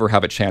you never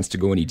have a chance to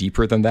go any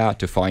deeper than that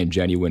to find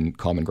genuine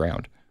common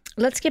ground.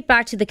 Let's get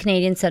back to the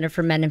Canadian Centre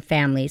for Men and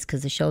Families,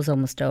 because the show's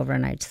almost over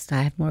and I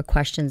have more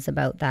questions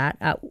about that.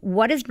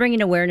 What is bringing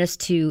awareness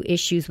to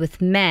issues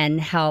with men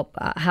help?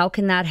 How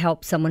can that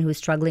help someone who's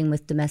struggling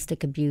with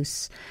domestic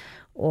abuse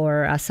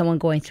or someone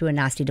going through a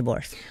nasty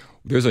divorce?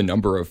 There's a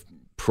number of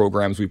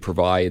programs we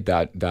provide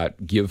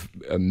that give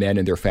men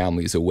and their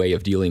families a way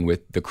of dealing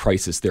with the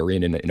crisis they're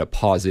in a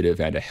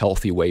positive and a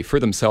healthy way for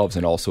themselves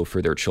and also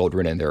for their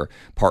children and their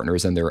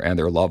partners and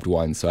their loved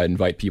ones. So I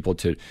invite people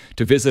to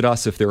visit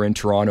us if they're in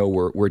Toronto.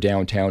 We're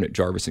downtown at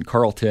Jarvis and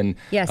Carleton.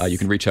 Yes. You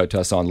can reach out to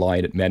us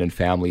online at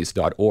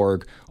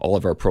menandfamilies.org. All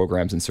of our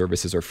programs and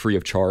services are free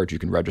of charge. You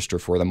can register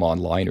for them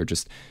online or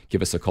just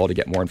give us a call to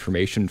get more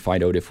information,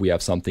 find out if we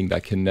have something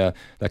that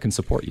can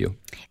support you.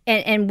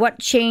 And what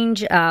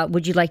change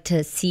would you like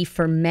to see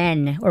for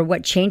men, or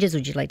what changes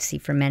would you like to see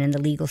for men in the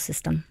legal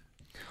system?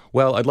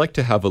 Well, I'd like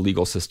to have a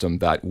legal system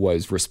that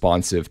was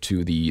responsive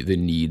to the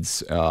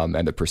needs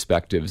and the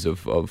perspectives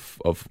of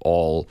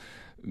all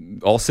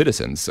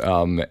citizens.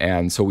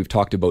 And so we've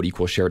talked about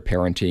equal shared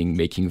parenting,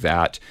 making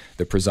that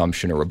the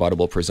presumption, a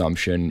rebuttable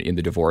presumption in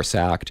the Divorce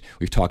Act.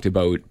 We've talked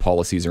about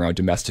policies around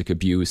domestic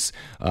abuse.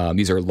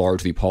 These are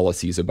largely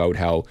policies about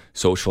how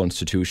social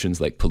institutions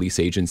like police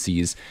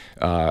agencies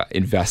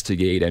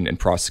investigate and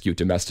prosecute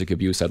domestic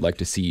abuse. I'd like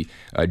to see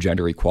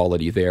gender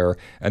equality there.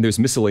 And there's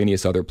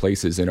miscellaneous other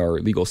places in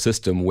our legal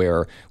system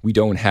where we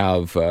don't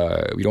have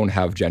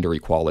gender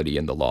equality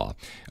in the law.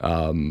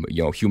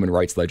 Human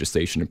rights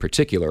legislation in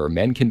particular,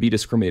 men can be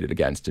discriminated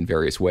against in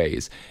various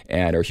ways,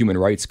 and our human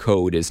rights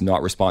code is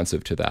not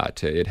responsive to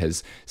that. It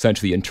has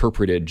essentially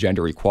interpreted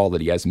gender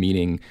equality as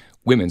meaning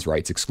women's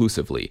rights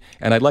exclusively.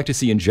 And I'd like to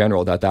see in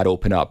general that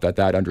open up, that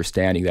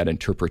understanding, that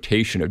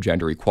interpretation of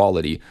gender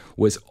equality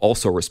was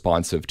also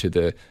responsive to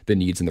the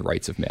needs and the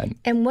rights of men.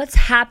 And what's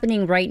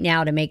happening right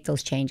now to make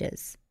those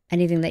changes?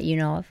 Anything that you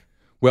know of?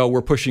 Well,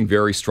 we're pushing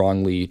very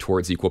strongly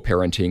towards equal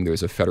parenting.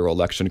 There's a federal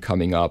election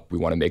coming up. We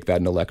want to make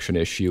that an election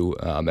issue.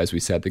 As we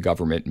said, the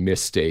government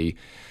missed a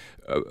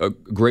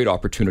great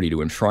opportunity to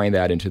enshrine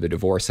that into the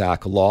Divorce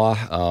Act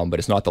law, but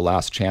it's not the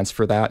last chance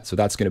for that. So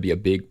that's going to be a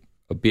big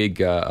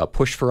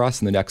push for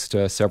us in the next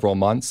several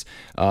months.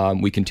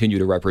 We continue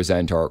to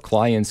represent our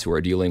clients who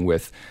are dealing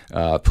with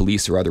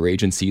police or other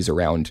agencies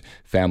around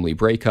family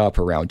breakup,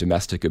 around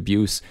domestic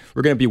abuse.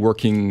 We're going to be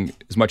working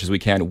as much as we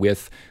can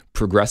with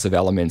progressive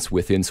elements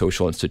within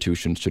social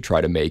institutions to try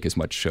to make as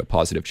much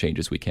positive change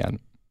as we can.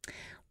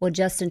 Well,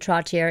 Justin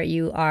Trottier,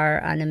 you are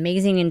an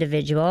amazing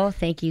individual.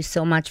 Thank you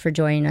so much for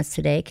joining us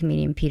today.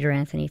 Comedian Peter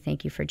Anthony,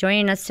 thank you for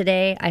joining us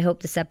today. I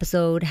hope this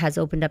episode has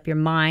opened up your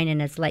mind and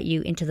has let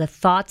you into the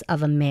thoughts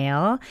of a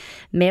male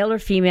or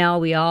female.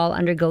 We all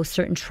undergo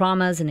certain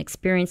traumas and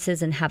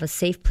experiences and have a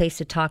safe place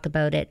to talk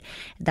about it.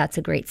 That's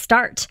a great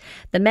start.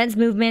 The men's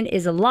movement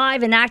is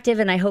alive and active,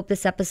 and I hope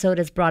this episode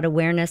has brought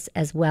awareness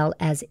as well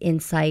as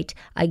insight.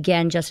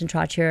 Again, Justin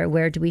Trottier,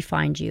 where do we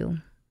find you?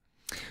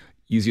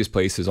 Easiest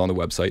place is on the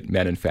website,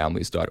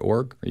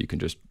 menandfamilies.org, or you can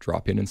just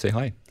drop in and say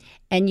hi.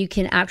 And you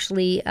can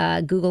actually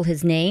Google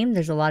his name.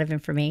 There's a lot of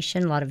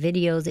information, a lot of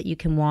videos that you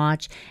can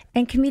watch.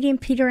 And comedian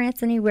Peter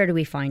Anthony, where do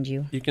we find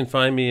you? You can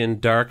find me in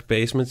dark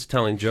basements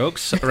telling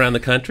jokes around the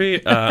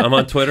country. I'm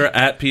on Twitter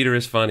at Peter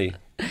is Funny.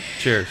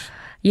 Cheers.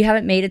 You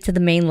haven't made it to the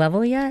main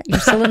level yet? You're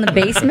still in the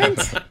basement?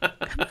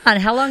 Come on,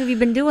 how long have you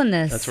been doing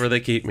this? That's where they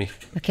keep me.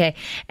 Okay.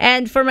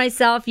 And for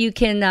myself, you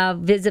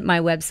can visit my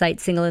website,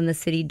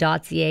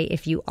 singleinthecity.ca.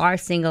 If you are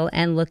single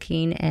and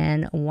looking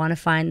and want to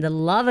find the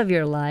love of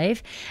your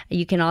life,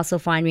 you can also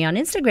find me on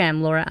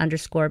Instagram,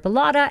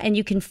 Laura_Bilotta, and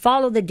you can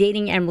follow the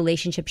Dating and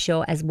Relationship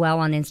Show as well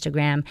on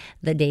Instagram,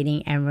 the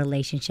Dating and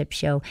Relationship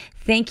Show.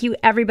 Thank you,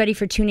 everybody,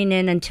 for tuning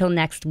in. Until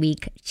next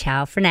week,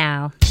 ciao for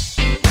now.